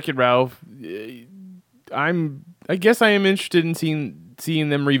mean, Wreck-It Ralph, I guess I am interested in seeing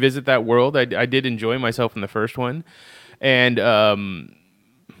them revisit that world. I did enjoy myself in the first one. And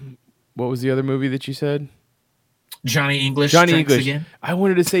what was the other movie that you said? Johnny English. Again. I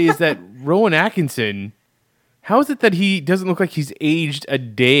wanted to say, is that Rowan Atkinson, how is it that he doesn't look like he's aged a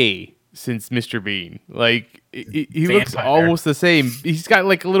day since Mr. Bean? Like, he looks almost the same. He's got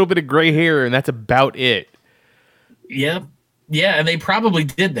like a little bit of gray hair, and that's about it. Yep. Yeah, and they probably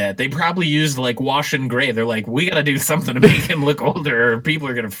did that. They probably used like wash and gray. They're like, we got to do something to make him look older, or people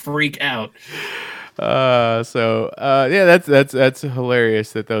are gonna freak out. Yeah, that's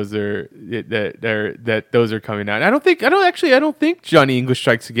hilarious that those are those are coming out. I don't think Johnny English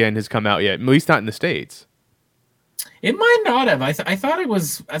Strikes Again has come out yet. At least not in the States. It might not have. I thought it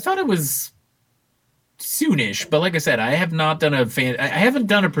was soonish, but like I said, I haven't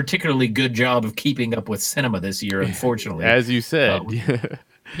done a particularly good job of keeping up with cinema this year, unfortunately. As you said.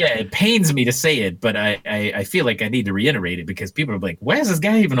 Yeah, it pains me to say it, but I feel like I need to reiterate it because people are like, why is this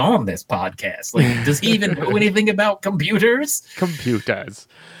guy even on this podcast? Like, does he even know anything about computers? Computers.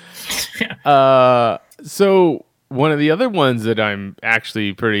 Yeah. So one of the other ones that I'm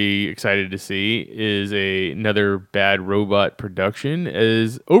actually pretty excited to see is another Bad Robot production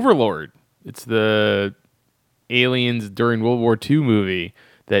is Overlord. It's the aliens during World War II movie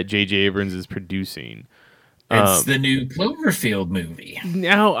that J.J. Abrams is producing. It's the new Cloverfield movie.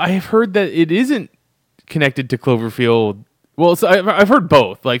 Now, I have heard that it isn't connected to Cloverfield. Well, so I've heard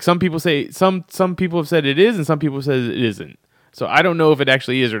both. Like, some people say some people have said it is, and some people have said it isn't. So I don't know if it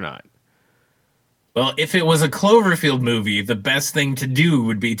actually is or not. Well, if it was a Cloverfield movie, the best thing to do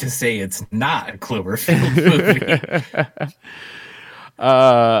would be to say it's not a Cloverfield movie.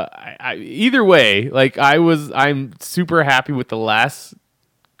 Either way, like, I'm super happy with the last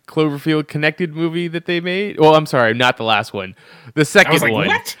Cloverfield connected movie that they made. Well, I'm sorry, not the last one. The second one.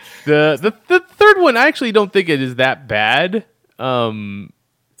 What? The third one, I actually don't think it is that bad. At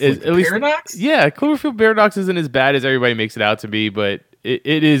least, Paradox? Yeah, Cloverfield Paradox isn't as bad as everybody makes it out to be, but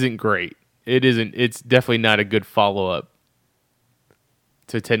it isn't great. It isn't. It's definitely not a good follow-up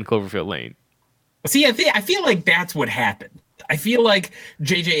to 10 Cloverfield Lane. See, I feel like that's what happened. I feel like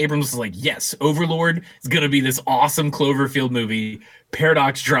J.J. Abrams was like, yes, Overlord is going to be this awesome Cloverfield movie.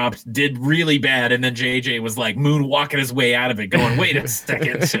 Paradox dropped, did really bad, and then J.J. was like moonwalking his way out of it, going, wait a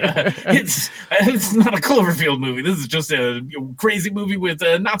second. It's not a Cloverfield movie. This is just a crazy movie with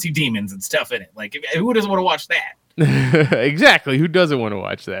Nazi demons and stuff in it. Like, who doesn't want to watch that? Exactly. Who doesn't want to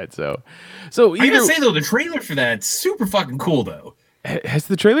watch that? So I either gotta say though, the trailer for that's super fucking cool though. has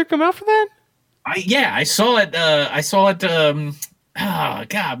the trailer come out for that? I saw it. Oh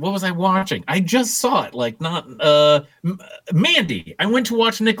God, what was I watching? I just saw it. Like not Mandy. I went to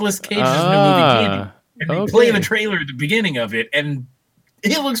watch Nicolas Cage's new movie Candy, and they play the trailer at the beginning of it, and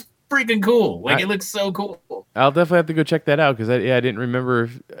it looks freaking cool. Like it looks so cool. I'll definitely have to go check that out because I didn't remember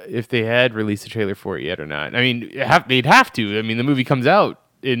if they had released a trailer for it yet or not. I mean, they'd have to. I mean, the movie comes out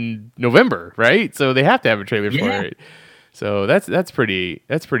in November, right? So they have to have a trailer for it. So that's pretty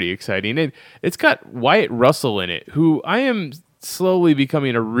exciting. And it's got Wyatt Russell in it, who I am slowly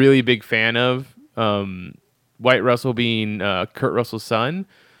becoming a really big fan of. Wyatt Russell being Kurt Russell's son.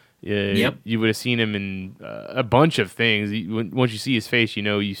 Yep. You would have seen him in a bunch of things. Once you see his face, you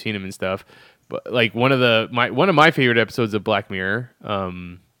know you've seen him in stuff. But like one of my favorite episodes of Black Mirror,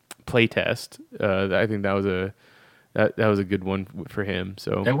 Playtest. I think that was a good one for him.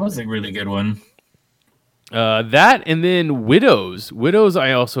 So that was a really good one. That and then Widows. Widows,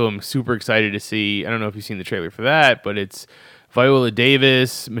 I also am super excited to see. I don't know if you've seen the trailer for that, but it's Viola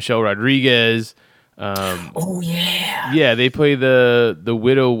Davis, Michelle Rodriguez. Oh yeah, yeah. They play the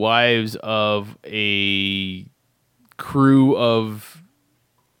widow wives of a crew of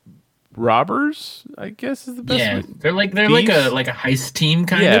robbers. I guess is the best. Yeah, way. they're like a heist team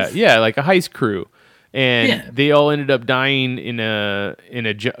kind of. Yeah, like a heist crew, and they all ended up dying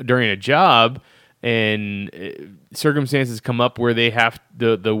during a job. And circumstances come up where they have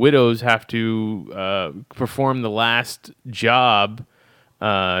the widows have to perform the last job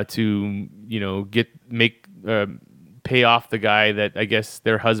to pay off the guy that I guess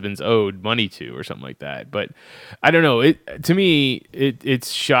their husbands owed money to or something like that. But I don't know. To me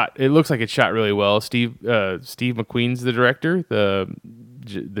it's shot. It looks like it's shot really well. Steve McQueen's the director, the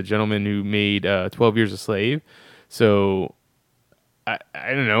gentleman who made 12 Years a Slave. So. I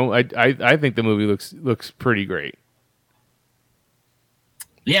don't know. I think the movie looks pretty great.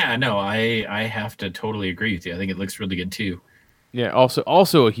 Yeah, no, I have to totally agree with you. I think it looks really good too. Yeah,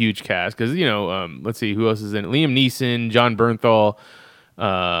 also a huge cast because let's see who else is in it. Liam Neeson, John Bernthal,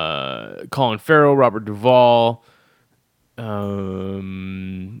 Colin Farrell, Robert Duvall. I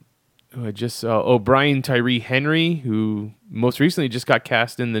just saw Brian Tyree Henry, who most recently just got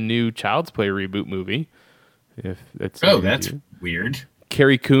cast in the new Child's Play reboot movie. If that's weird.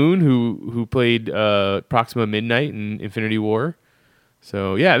 Carrie Coon, who played Proxima Midnight in Infinity War.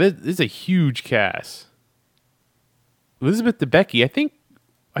 So yeah, this is a huge cast. Elizabeth Debicki,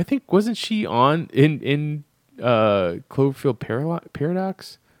 I think wasn't she on in Cloverfield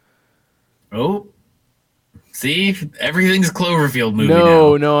Paradox? Oh, see, everything's Cloverfield movie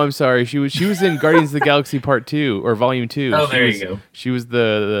now. No, I'm sorry. She was in Guardians of the Galaxy Part 2 or Volume 2. Oh, there you go. She was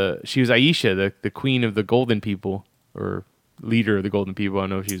she was Aisha, the queen of the Golden People, or leader of the Golden People. I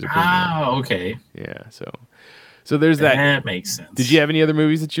don't know if she's a queen. Oh, okay. Yeah, so there's that. That makes sense. Did you have any other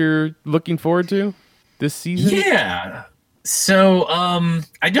movies that you're looking forward to this season? Yeah. So,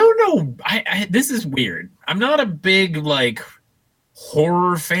 I don't know. This is weird. I'm not a big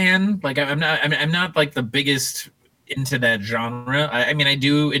horror fan. Like I'm not like the biggest into that genre. I mean, I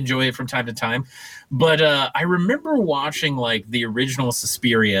do enjoy it from time to time, but I remember watching the original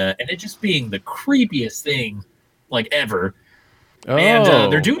Suspiria and it just being the creepiest thing ever. Oh.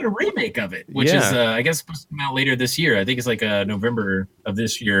 And they're doing a remake of it, which is I guess supposed to come out later this year. I think it's November of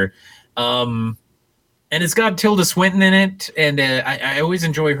this year. And it's got Tilda Swinton in it, and I always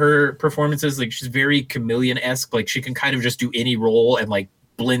enjoy her performances. She's very chameleon-esque. She can kind of just do any role and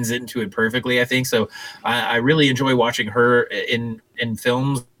blends into it perfectly, I think. So I really enjoy watching her in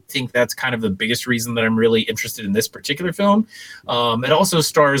films. I think that's kind of the biggest reason that I'm really interested in this particular film. It also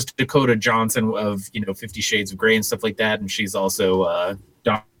stars Dakota Johnson of 50 Shades of Grey and stuff like that, and she's also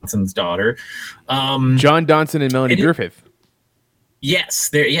Johnson's daughter. John Dodson and Melanie Griffith. Yes,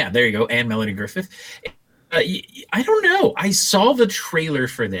 there you go, and Melanie Griffith. I don't know. I saw the trailer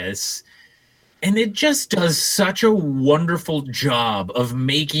for this, and it just does such a wonderful job of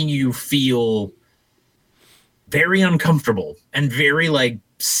making you feel very uncomfortable and very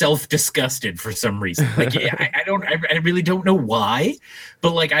self-disgusted for some reason. I really don't know why,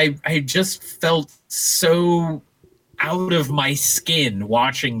 but I just felt so out of my skin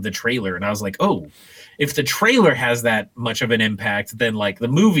watching the trailer, and I was like, oh, if the trailer has that much of an impact, then the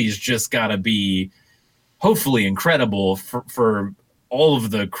movie's just gotta be hopefully incredible for all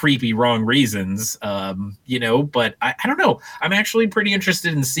of the creepy wrong reasons, but I don't know. I'm actually pretty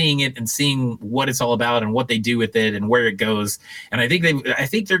interested in seeing it and seeing what it's all about and what they do with it and where it goes. And I think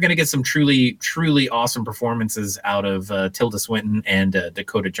they're going to get some truly, truly awesome performances out of Tilda Swinton and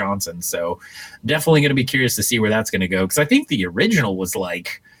Dakota Johnson. So definitely going to be curious to see where that's going to go. Because I think the original was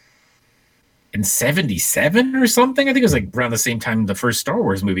like in 77 or something. I think it was like around the same time the first Star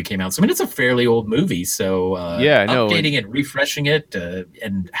Wars movie came out. So I mean, it's a fairly old movie. So updating it, refreshing it,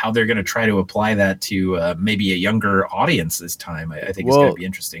 and how they're going to try to apply that to maybe a younger audience this time, I think is going to be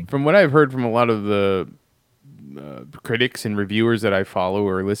interesting. From what I've heard from a lot of the critics and reviewers that I follow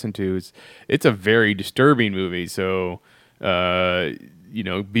or listen to, it's a very disturbing movie. So,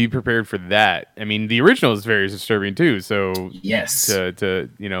 be prepared for that. I mean, the original is very disturbing too. So yes, to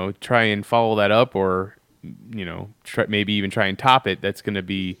try and follow that up, or maybe even try and top it, that's going to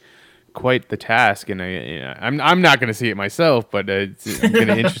be quite the task. And I'm not going to see it myself, but I'm going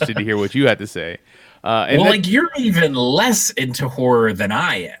to be interested to hear what you had to say. You're even less into horror than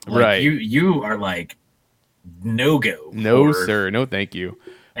I am. Like, right? You are like no go. No horror. Sir, no thank you.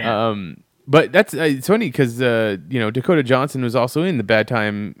 Yeah. But that's it's funny because Dakota Johnson was also in The Bad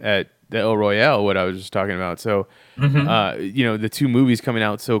Time at the El Royale, what I was just talking about. So the two movies coming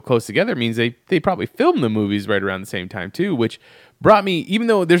out so close together means they probably filmed the movies right around the same time too, which brought me, even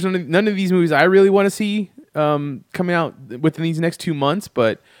though there's none of these movies I really want to see coming out within these next 2 months,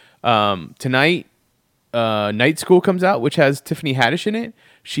 but tonight Night School comes out, which has Tiffany Haddish in it.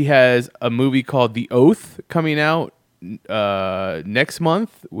 She has a movie called The Oath coming out next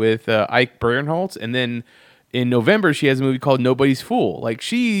month with Ike Barinholtz, and then in November she has a movie called Nobody's Fool. Like,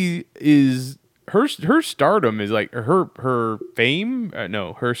 she is her stardom is like her fame,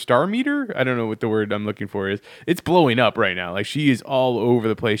 her star meter, I don't know what the word I'm looking for is. It's blowing up right now. Like, she is all over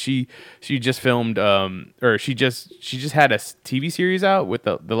the place. She just filmed she just had a TV series out with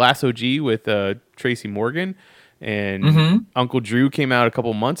the Last OG with Tracy Morgan, and Uncle Drew came out a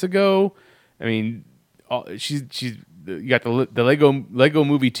couple months ago. I mean, she's you got the Lego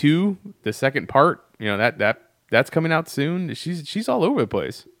Movie 2, the second part. That's coming out soon. She's all over the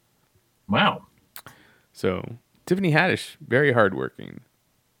place. Wow. So Tiffany Haddish, very hardworking.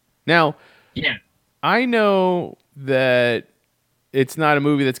 Now, yeah, I know that it's not a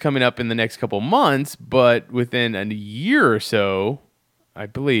movie that's coming up in the next couple months, but within a year or so, I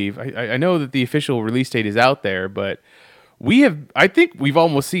believe. I know that the official release date is out there, but I think we've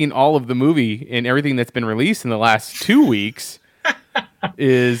almost seen all of the movie and everything that's been released in the last 2 weeks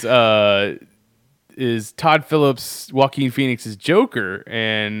is Todd Phillips, Joaquin Phoenix's Joker,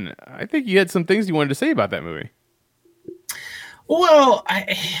 and I think you had some things you wanted to say about that movie. Well,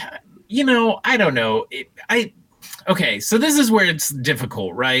 I don't know. Okay, so this is where it's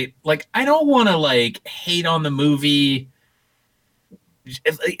difficult, right? Like, I don't want to hate on the movie.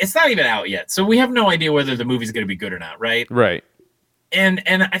 It's not even out yet, so we have no idea whether the movie's going to be good or not, right? Right. And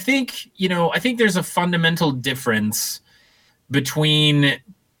I think there's a fundamental difference between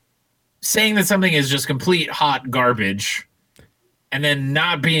saying that something is just complete hot garbage and then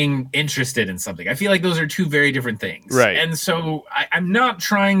not being interested in something. I feel like those are two very different things. Right. And so I'm not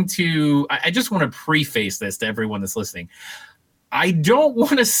trying to... I just want to preface this to everyone that's listening. I don't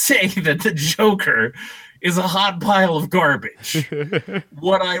want to say that the Joker is a hot pile of garbage.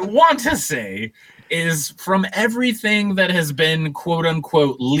 What I want to say is, from everything that has been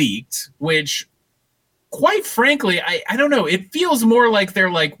quote-unquote leaked, which, quite frankly, I don't know, it feels more like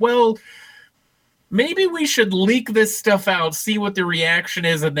they're like, well, maybe we should leak this stuff out, see what the reaction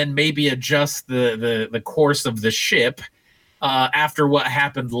is, and then maybe adjust the course of the ship after what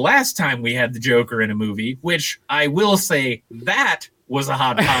happened last time we had the Joker in a movie, which I will say that was a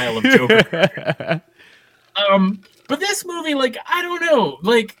hot pile of Joker. But this movie, I don't know,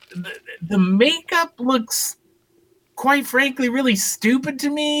 the makeup looks, quite frankly, really stupid to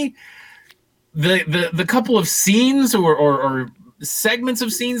me. The couple of scenes or segments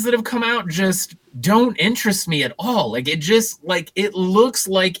of scenes that have come out just don't interest me at all. It looks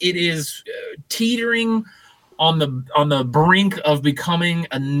like it is teetering on the brink of becoming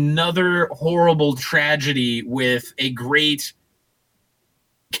another horrible tragedy with a great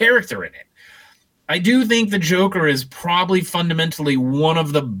character in it. I do think the Joker is probably fundamentally one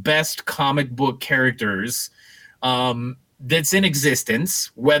of the best comic book characters that's in existence,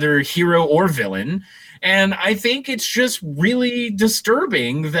 whether hero or villain. And I think it's just really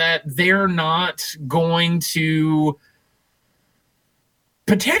disturbing that they're not going to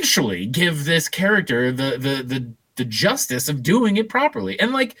potentially give this character the justice of doing it properly.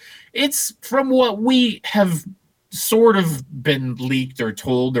 And it's from what we have sort of been leaked or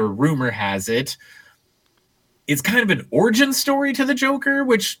told, or rumor has it, it's kind of an origin story to the Joker,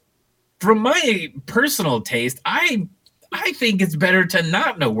 which from my personal taste, I think it's better to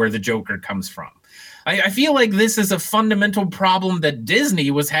not know where the Joker comes from. I feel like this is a fundamental problem that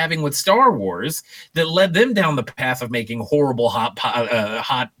Disney was having with Star Wars that led them down the path of making horrible hot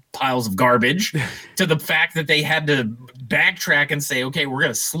piles of garbage to the fact that they had to backtrack and say, okay, we're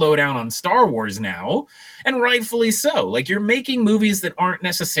going to slow down on Star Wars now. And rightfully so. Like, you're making movies that aren't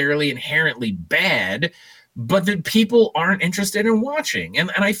necessarily inherently bad, but that people aren't interested in watching. And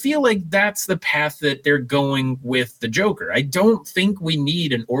I feel like that's the path that they're going with the Joker. I don't think we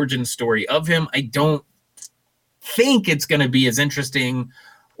need an origin story of him. I don't think it's going to be as interesting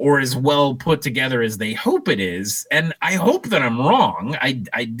or as well put together as they hope it is. And I hope that I'm wrong.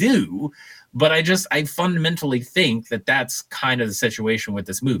 I do. But I fundamentally think that that's kind of the situation with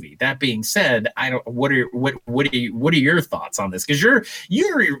this movie. That being said, what are your thoughts on this? Because you're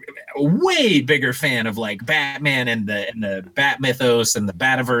a way bigger fan of like Batman and the Bat mythos and the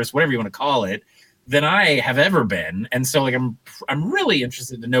Bativerse, whatever you want to call it, than I have ever been. And so like I'm really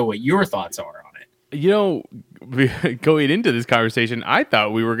interested to know what your thoughts are on it. You know, going into this conversation, I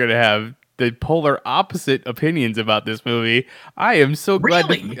thought we were going to have the polar opposite opinions about this movie. I am so glad.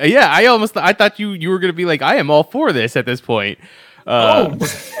 Really? I thought you were going to be like, I am all for this at this point. But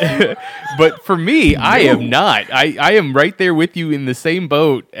for me, I am not. I am right there with you in the same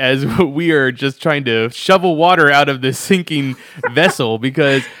boat as we are, just trying to shovel water out of this sinking vessel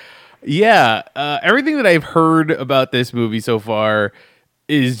because, everything that I've heard about this movie so far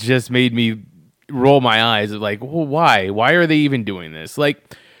is just made me roll my eyes like, well, why? Why are they even doing this?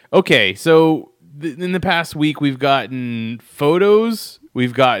 Like, okay, so in the past week, we've gotten photos,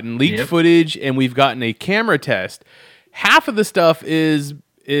 we've gotten leaked footage, and we've gotten a camera test. Half of the stuff is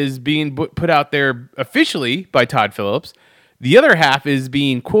being put out there officially by Todd Phillips. The other half is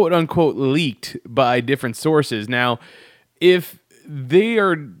being quote unquote leaked by different sources. Now, it's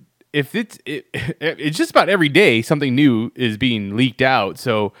just about every day something new is being leaked out.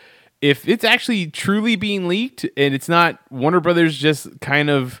 So if it's actually truly being leaked and it's not Warner Brothers just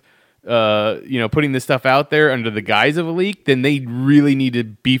kind of, putting this stuff out there under the guise of a leak, then they really need to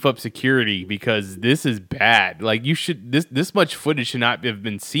beef up security because this is bad. Like this much footage should not have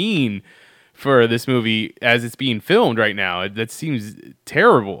been seen for this movie as it's being filmed right now. That seems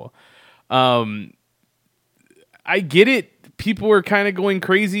terrible. I get it. People are kind of going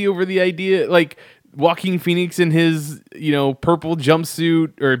crazy over the idea, like Joaquin Phoenix in his, purple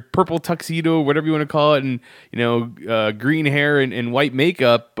jumpsuit or purple tuxedo, whatever you want to call it, and, green hair and white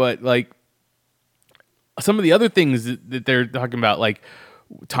makeup. But like some of the other things that they're talking about, like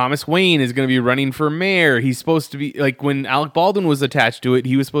Thomas Wayne is going to be running for mayor. He's supposed to be like when Alec Baldwin was attached to it,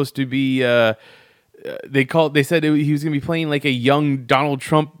 he was supposed to be, they said he was going to be playing like a young Donald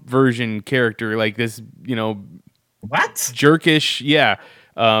Trump version character, like this, what? Jerkish. Yeah.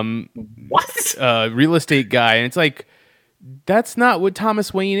 What? Real estate guy, and it's like that's not what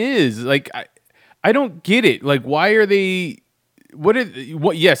Thomas Wayne is. Like I don't get it. Like why are they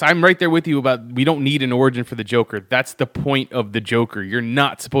yes, I'm right there with you about we don't need an origin for the Joker. That's the point of the Joker. You're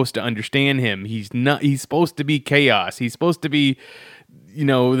not supposed to understand him. He's supposed to be chaos. He's supposed to be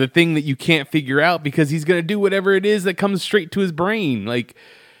the thing that you can't figure out because he's going to do whatever it is that comes straight to his brain. Like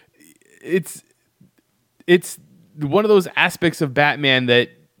it's one of those aspects of Batman that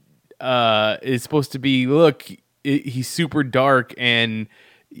is supposed to be, he's super dark and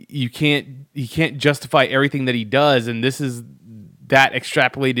he can't justify everything that he does. And this is that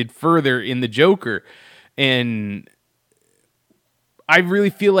extrapolated further in the Joker. And I really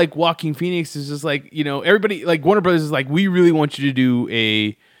feel like Joaquin Phoenix is just like, everybody like Warner Brothers is like, we really want you to do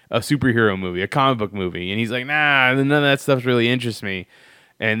a superhero movie, a comic book movie. And he's like, nah, none of that stuff really interests me.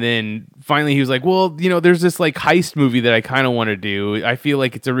 And then finally he was like, well, there's this like heist movie that I kind of want to do. I feel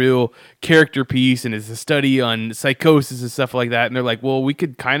like it's a real character piece and it's a study on psychosis and stuff like that. And they're like, well, we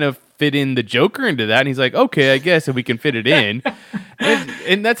could kind of fit in the Joker into that. And he's like, okay, I guess if we can fit it in.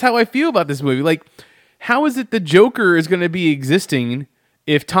 and that's how I feel about this movie. Like, how is it the Joker is going to be existing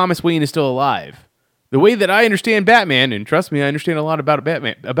if Thomas Wayne is still alive? The way that I understand Batman, and trust me, I understand a lot about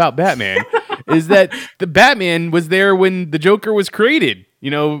Batman, is that the Batman was there when the Joker was created. He's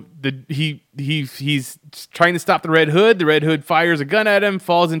trying to stop the Red Hood. The Red Hood fires a gun at him,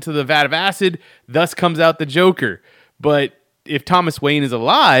 falls into the vat of acid, thus comes out the Joker. But if Thomas Wayne is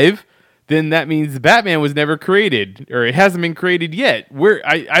alive, then that means the Batman was never created, or it hasn't been created yet.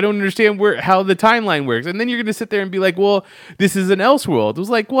 I don't understand how the timeline works. And then you're going to sit there and be like, well, this is an Elseworld. It was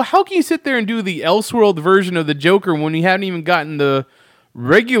like, well, how can you sit there and do the Elseworld version of the Joker when you haven't even gotten the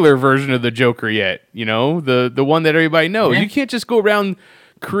regular version of the Joker yet? The one that everybody knows. Yeah. You can't just go around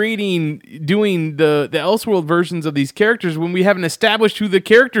doing the Elseworld versions of these characters when we haven't established who the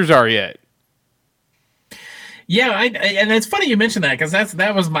characters are yet? Yeah, and it's funny you mentioned that because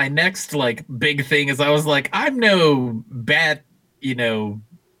that was my next like big thing. Is I was like, I'm no bat,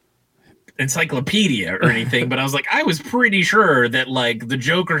 encyclopedia or anything, but I was like, I was pretty sure that like the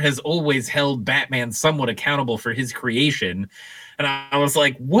Joker has always held Batman somewhat accountable for his creation. And I was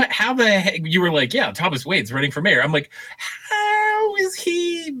like, what? How the heck? You were like, yeah, Thomas Wayne's running for mayor. I'm like, how is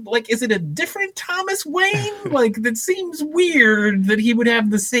he? Like, is it a different Thomas Wayne? Like, that seems weird that he would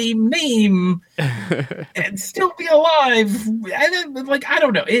have the same name and still be alive. And then, like, I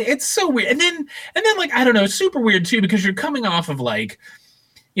don't know. It's so weird. And then, like, I don't know. It's super weird too because you're coming off of like,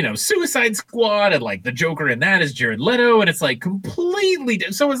 Suicide Squad, and like the Joker in that is Jared Leto, and it's like completely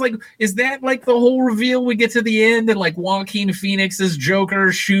so it's like, is that like the whole reveal we get to the end, and like Joaquin Phoenix's Joker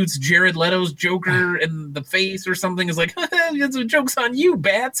shoots Jared Leto's Joker in the face or something? Is like, it's a joke's on you,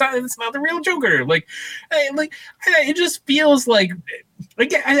 Bats. It's not the real Joker. It just feels like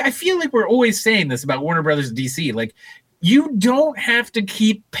I feel like we're always saying this about Warner Brothers and DC. Like, you don't have to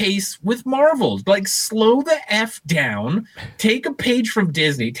keep pace with Marvel. Like, slow the F down, take a page from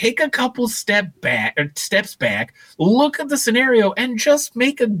Disney, take a couple steps back, look at the scenario, and just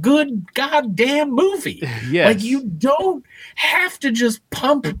make a good goddamn movie. Yes. Like, you don't have to just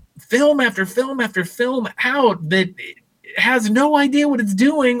pump film after film after film out that has no idea what it's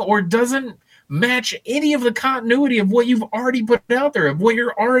doing or doesn't match any of the continuity of what you've already put out there, of what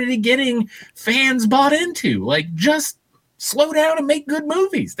you're already getting fans bought into. Like, just slow down and make good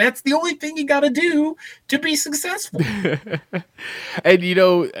movies. That's the only thing you got to do to be successful. And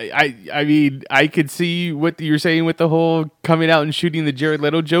I mean, I could see what you're saying with the whole coming out and shooting the Jared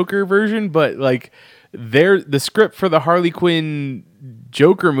Leto Joker version, but like the script for the Harley Quinn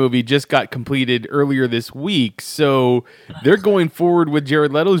Joker movie just got completed earlier this week, so they're going forward with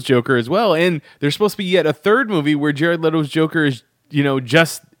Jared Leto's Joker as well, and there's supposed to be yet a third movie where Jared Leto's Joker is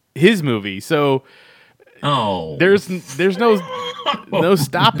just his movie. So there's no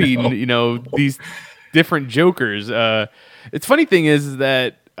stopping these different Jokers. It's funny thing is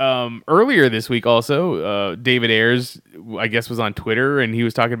that earlier this week also David Ayers, I guess, was on Twitter, and he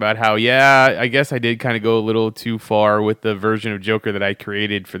was talking about how, I guess I did kind of go a little too far with the version of Joker that I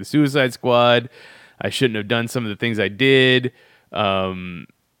created for the Suicide Squad. I shouldn't have done some of the things I did. The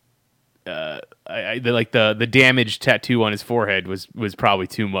damaged tattoo on his forehead was probably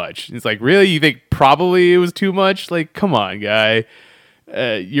too much. It's like, really? You think probably it was too much? Like, come on, guy.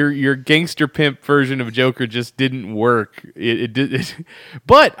 Your gangster pimp version of Joker just didn't work. It did.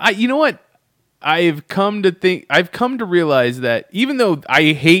 But you know what? I've come to realize that even though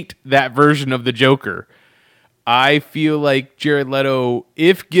I hate that version of the Joker, I feel like Jared Leto,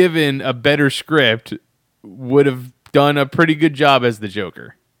 if given a better script, would have done a pretty good job as the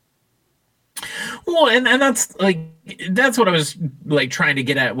Joker. Well, and that's what I was like trying to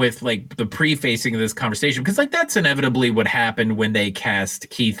get at with like the prefacing of this conversation, because like that's inevitably what happened when they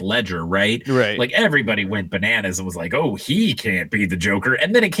cast Heath Ledger, right? Right. Like everybody went bananas and was like, "Oh, he can't be the Joker,"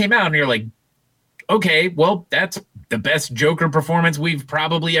 and then it came out, and you're like, "Okay, well, that's the best Joker performance we've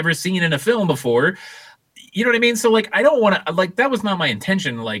probably ever seen in a film before." You know what I mean? So like, I don't want to like that was not my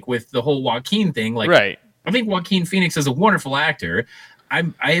intention. Like with the whole Joaquin thing, like right. I think Joaquin Phoenix is a wonderful actor.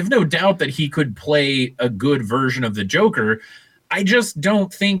 I have no doubt that he could play a good version of the Joker. I just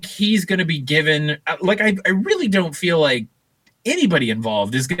don't think he's going to be given I really don't feel like anybody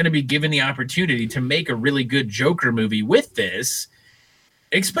involved is going to be given the opportunity to make a really good Joker movie with this,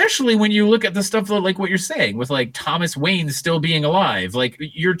 especially when you look at the stuff like what you're saying with like Thomas Wayne still being alive. Like,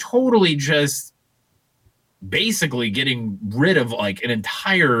 you're totally just basically getting rid of like an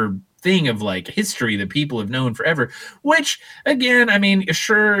entire thing of like history that people have known forever, which again, I mean,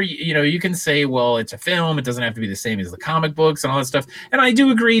 sure, you can say, well, it's a film, it doesn't have to be the same as the comic books and all that stuff, and I do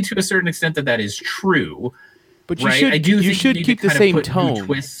agree to a certain extent that is true, but you should keep the same tone.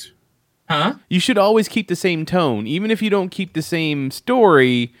 Twists. Huh? You should always keep the same tone. Even if you don't keep the same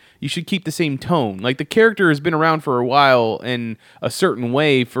story, you should keep the same tone. Like, the character has been around for a while in a certain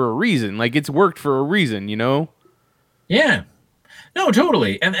way for a reason. Like, it's worked for a reason, Yeah. No,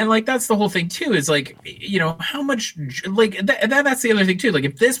 totally. And like, that's the whole thing too, is like, how much, like, that's the other thing too. Like,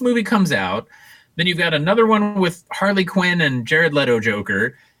 if this movie comes out, then you've got another one with Harley Quinn and Jared Leto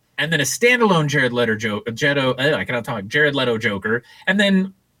Joker, and then a standalone Jared Leto Joker. And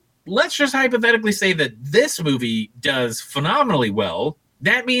then let's just hypothetically say that this movie does phenomenally well.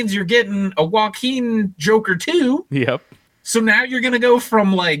 That means you're getting a Joaquin Joker 2. Yep. So now you're going to go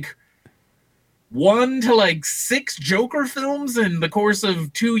from like 1 to like 6 Joker films in the course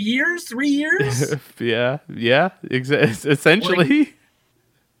of 2 years, 3 years. Yeah, essentially.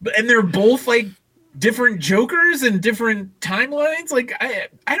 and they're both like different Jokers and different timelines. Like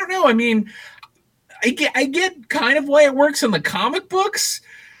I don't know. I mean, I get kind of why it works in the comic books.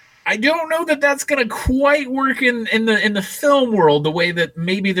 I don't know that that's going to quite work in the film world the way that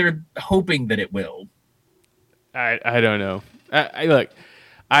maybe they're hoping that it will. I don't know.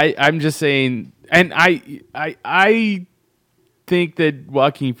 I'm just saying, and I think that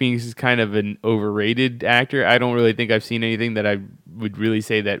Joaquin Phoenix is kind of an overrated actor. I don't really think I've seen anything that I would really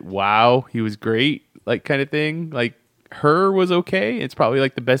say that, wow, he was great, like kind of thing. Like Her was okay. It's probably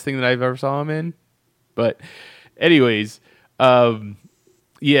like the best thing that I've ever saw him in. But anyways,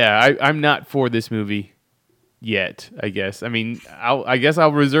 yeah, I'm not for this movie yet, I guess. I mean, I guess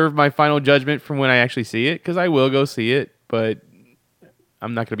I'll reserve my final judgment from when I actually see it, because I will go see it, but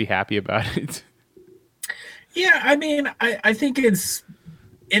I'm not going to be happy about it. Yeah, I mean, I think it's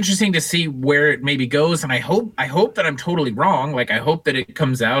interesting to see where it maybe goes, and I hope that I'm totally wrong. Like, I hope that it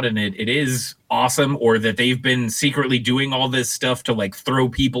comes out and it is awesome, or that they've been secretly doing all this stuff to like throw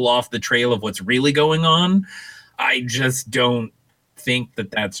people off the trail of what's really going on. I just don't think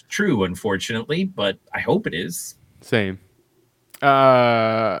that that's true, unfortunately, but I hope it is. Same.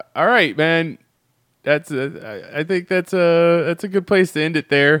 All right, man. I think that's a good place to end it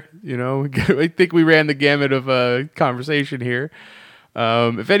there. You know, I think we ran the gamut of conversation here.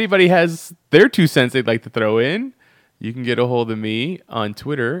 If anybody has their 2 cents they'd like to throw in, you can get a hold of me on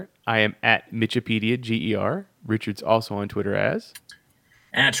Twitter. I am at Mitchipedia, GER. Richard's also on Twitter as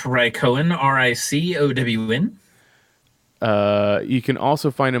at Rycowen, RICOWN. You can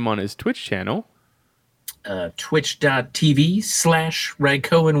also find him on his Twitch channel.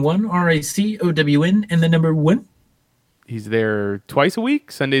 Twitch.tv/Rycowen1, RICOWN, and the number 1. He's there twice a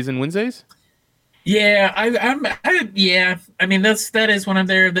week, Sundays and Wednesdays. Yeah, yeah. I mean, that is when I'm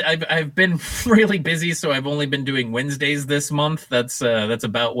there. I've been really busy, so I've only been doing Wednesdays this month. That's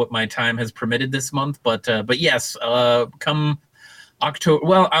about what my time has permitted this month. But yes, come October.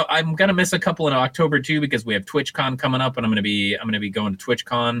 Well, I'm gonna miss a couple in October too, because we have TwitchCon coming up, and I'm gonna be going to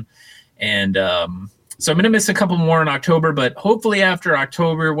TwitchCon, and so I'm going to miss a couple more in October, but hopefully after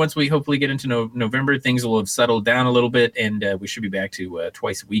October, once we hopefully get into November, things will have settled down a little bit, and we should be back to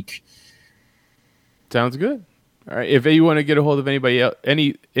twice a week. Sounds good. All right. If you want to get a hold of anybody else,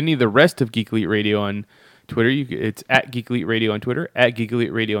 any of the rest of Geek Elite Radio on Twitter, it's at Geek Elite Radio on Twitter, at Geek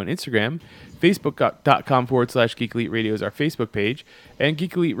Elite Radio on Instagram, Facebook.com/Geek Elite Radio is our Facebook page, and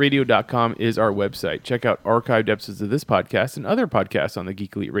GeekEliteRadio.com is our website. Check out archived episodes of this podcast and other podcasts on the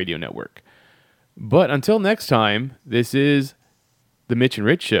Geek Elite Radio Network. But until next time, this is the Mitch and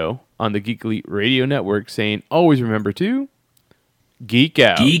Rich Show on the Geek Elite Radio Network, saying always remember to geek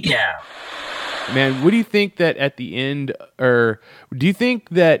out. Geek out. Man, what do you think that at the end, or do you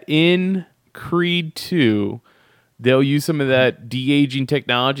think that in Creed 2, they'll use some of that de-aging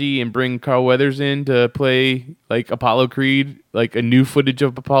technology and bring Carl Weathers in to play like Apollo Creed, like a new footage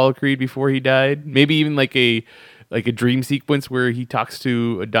of Apollo Creed before he died? Maybe even like a dream sequence where he talks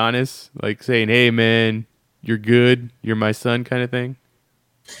to Adonis, like saying, "Hey, man, you're good. You're my son," kind of thing.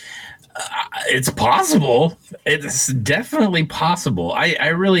 It's possible. It's definitely possible. I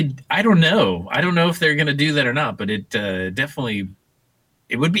don't know. I don't know if they're going to do that or not, but it definitely,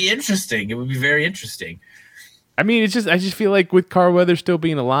 it would be interesting. It would be very interesting. I mean, I just feel like with Carl Weathers still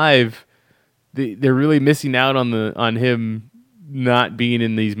being alive, they're really missing out on him not being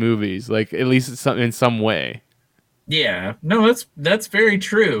in these movies, like at least in some way. Yeah, no, that's very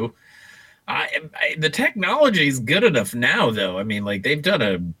true. The technology is good enough now, though. I mean, like, they've done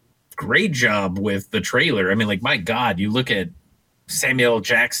a great job with the trailer. I mean, like, my God, you look at Samuel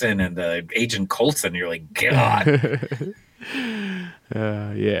Jackson and Agent Coulson, you're like, God.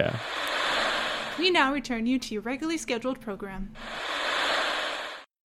 Yeah. We now return you to your regularly scheduled program.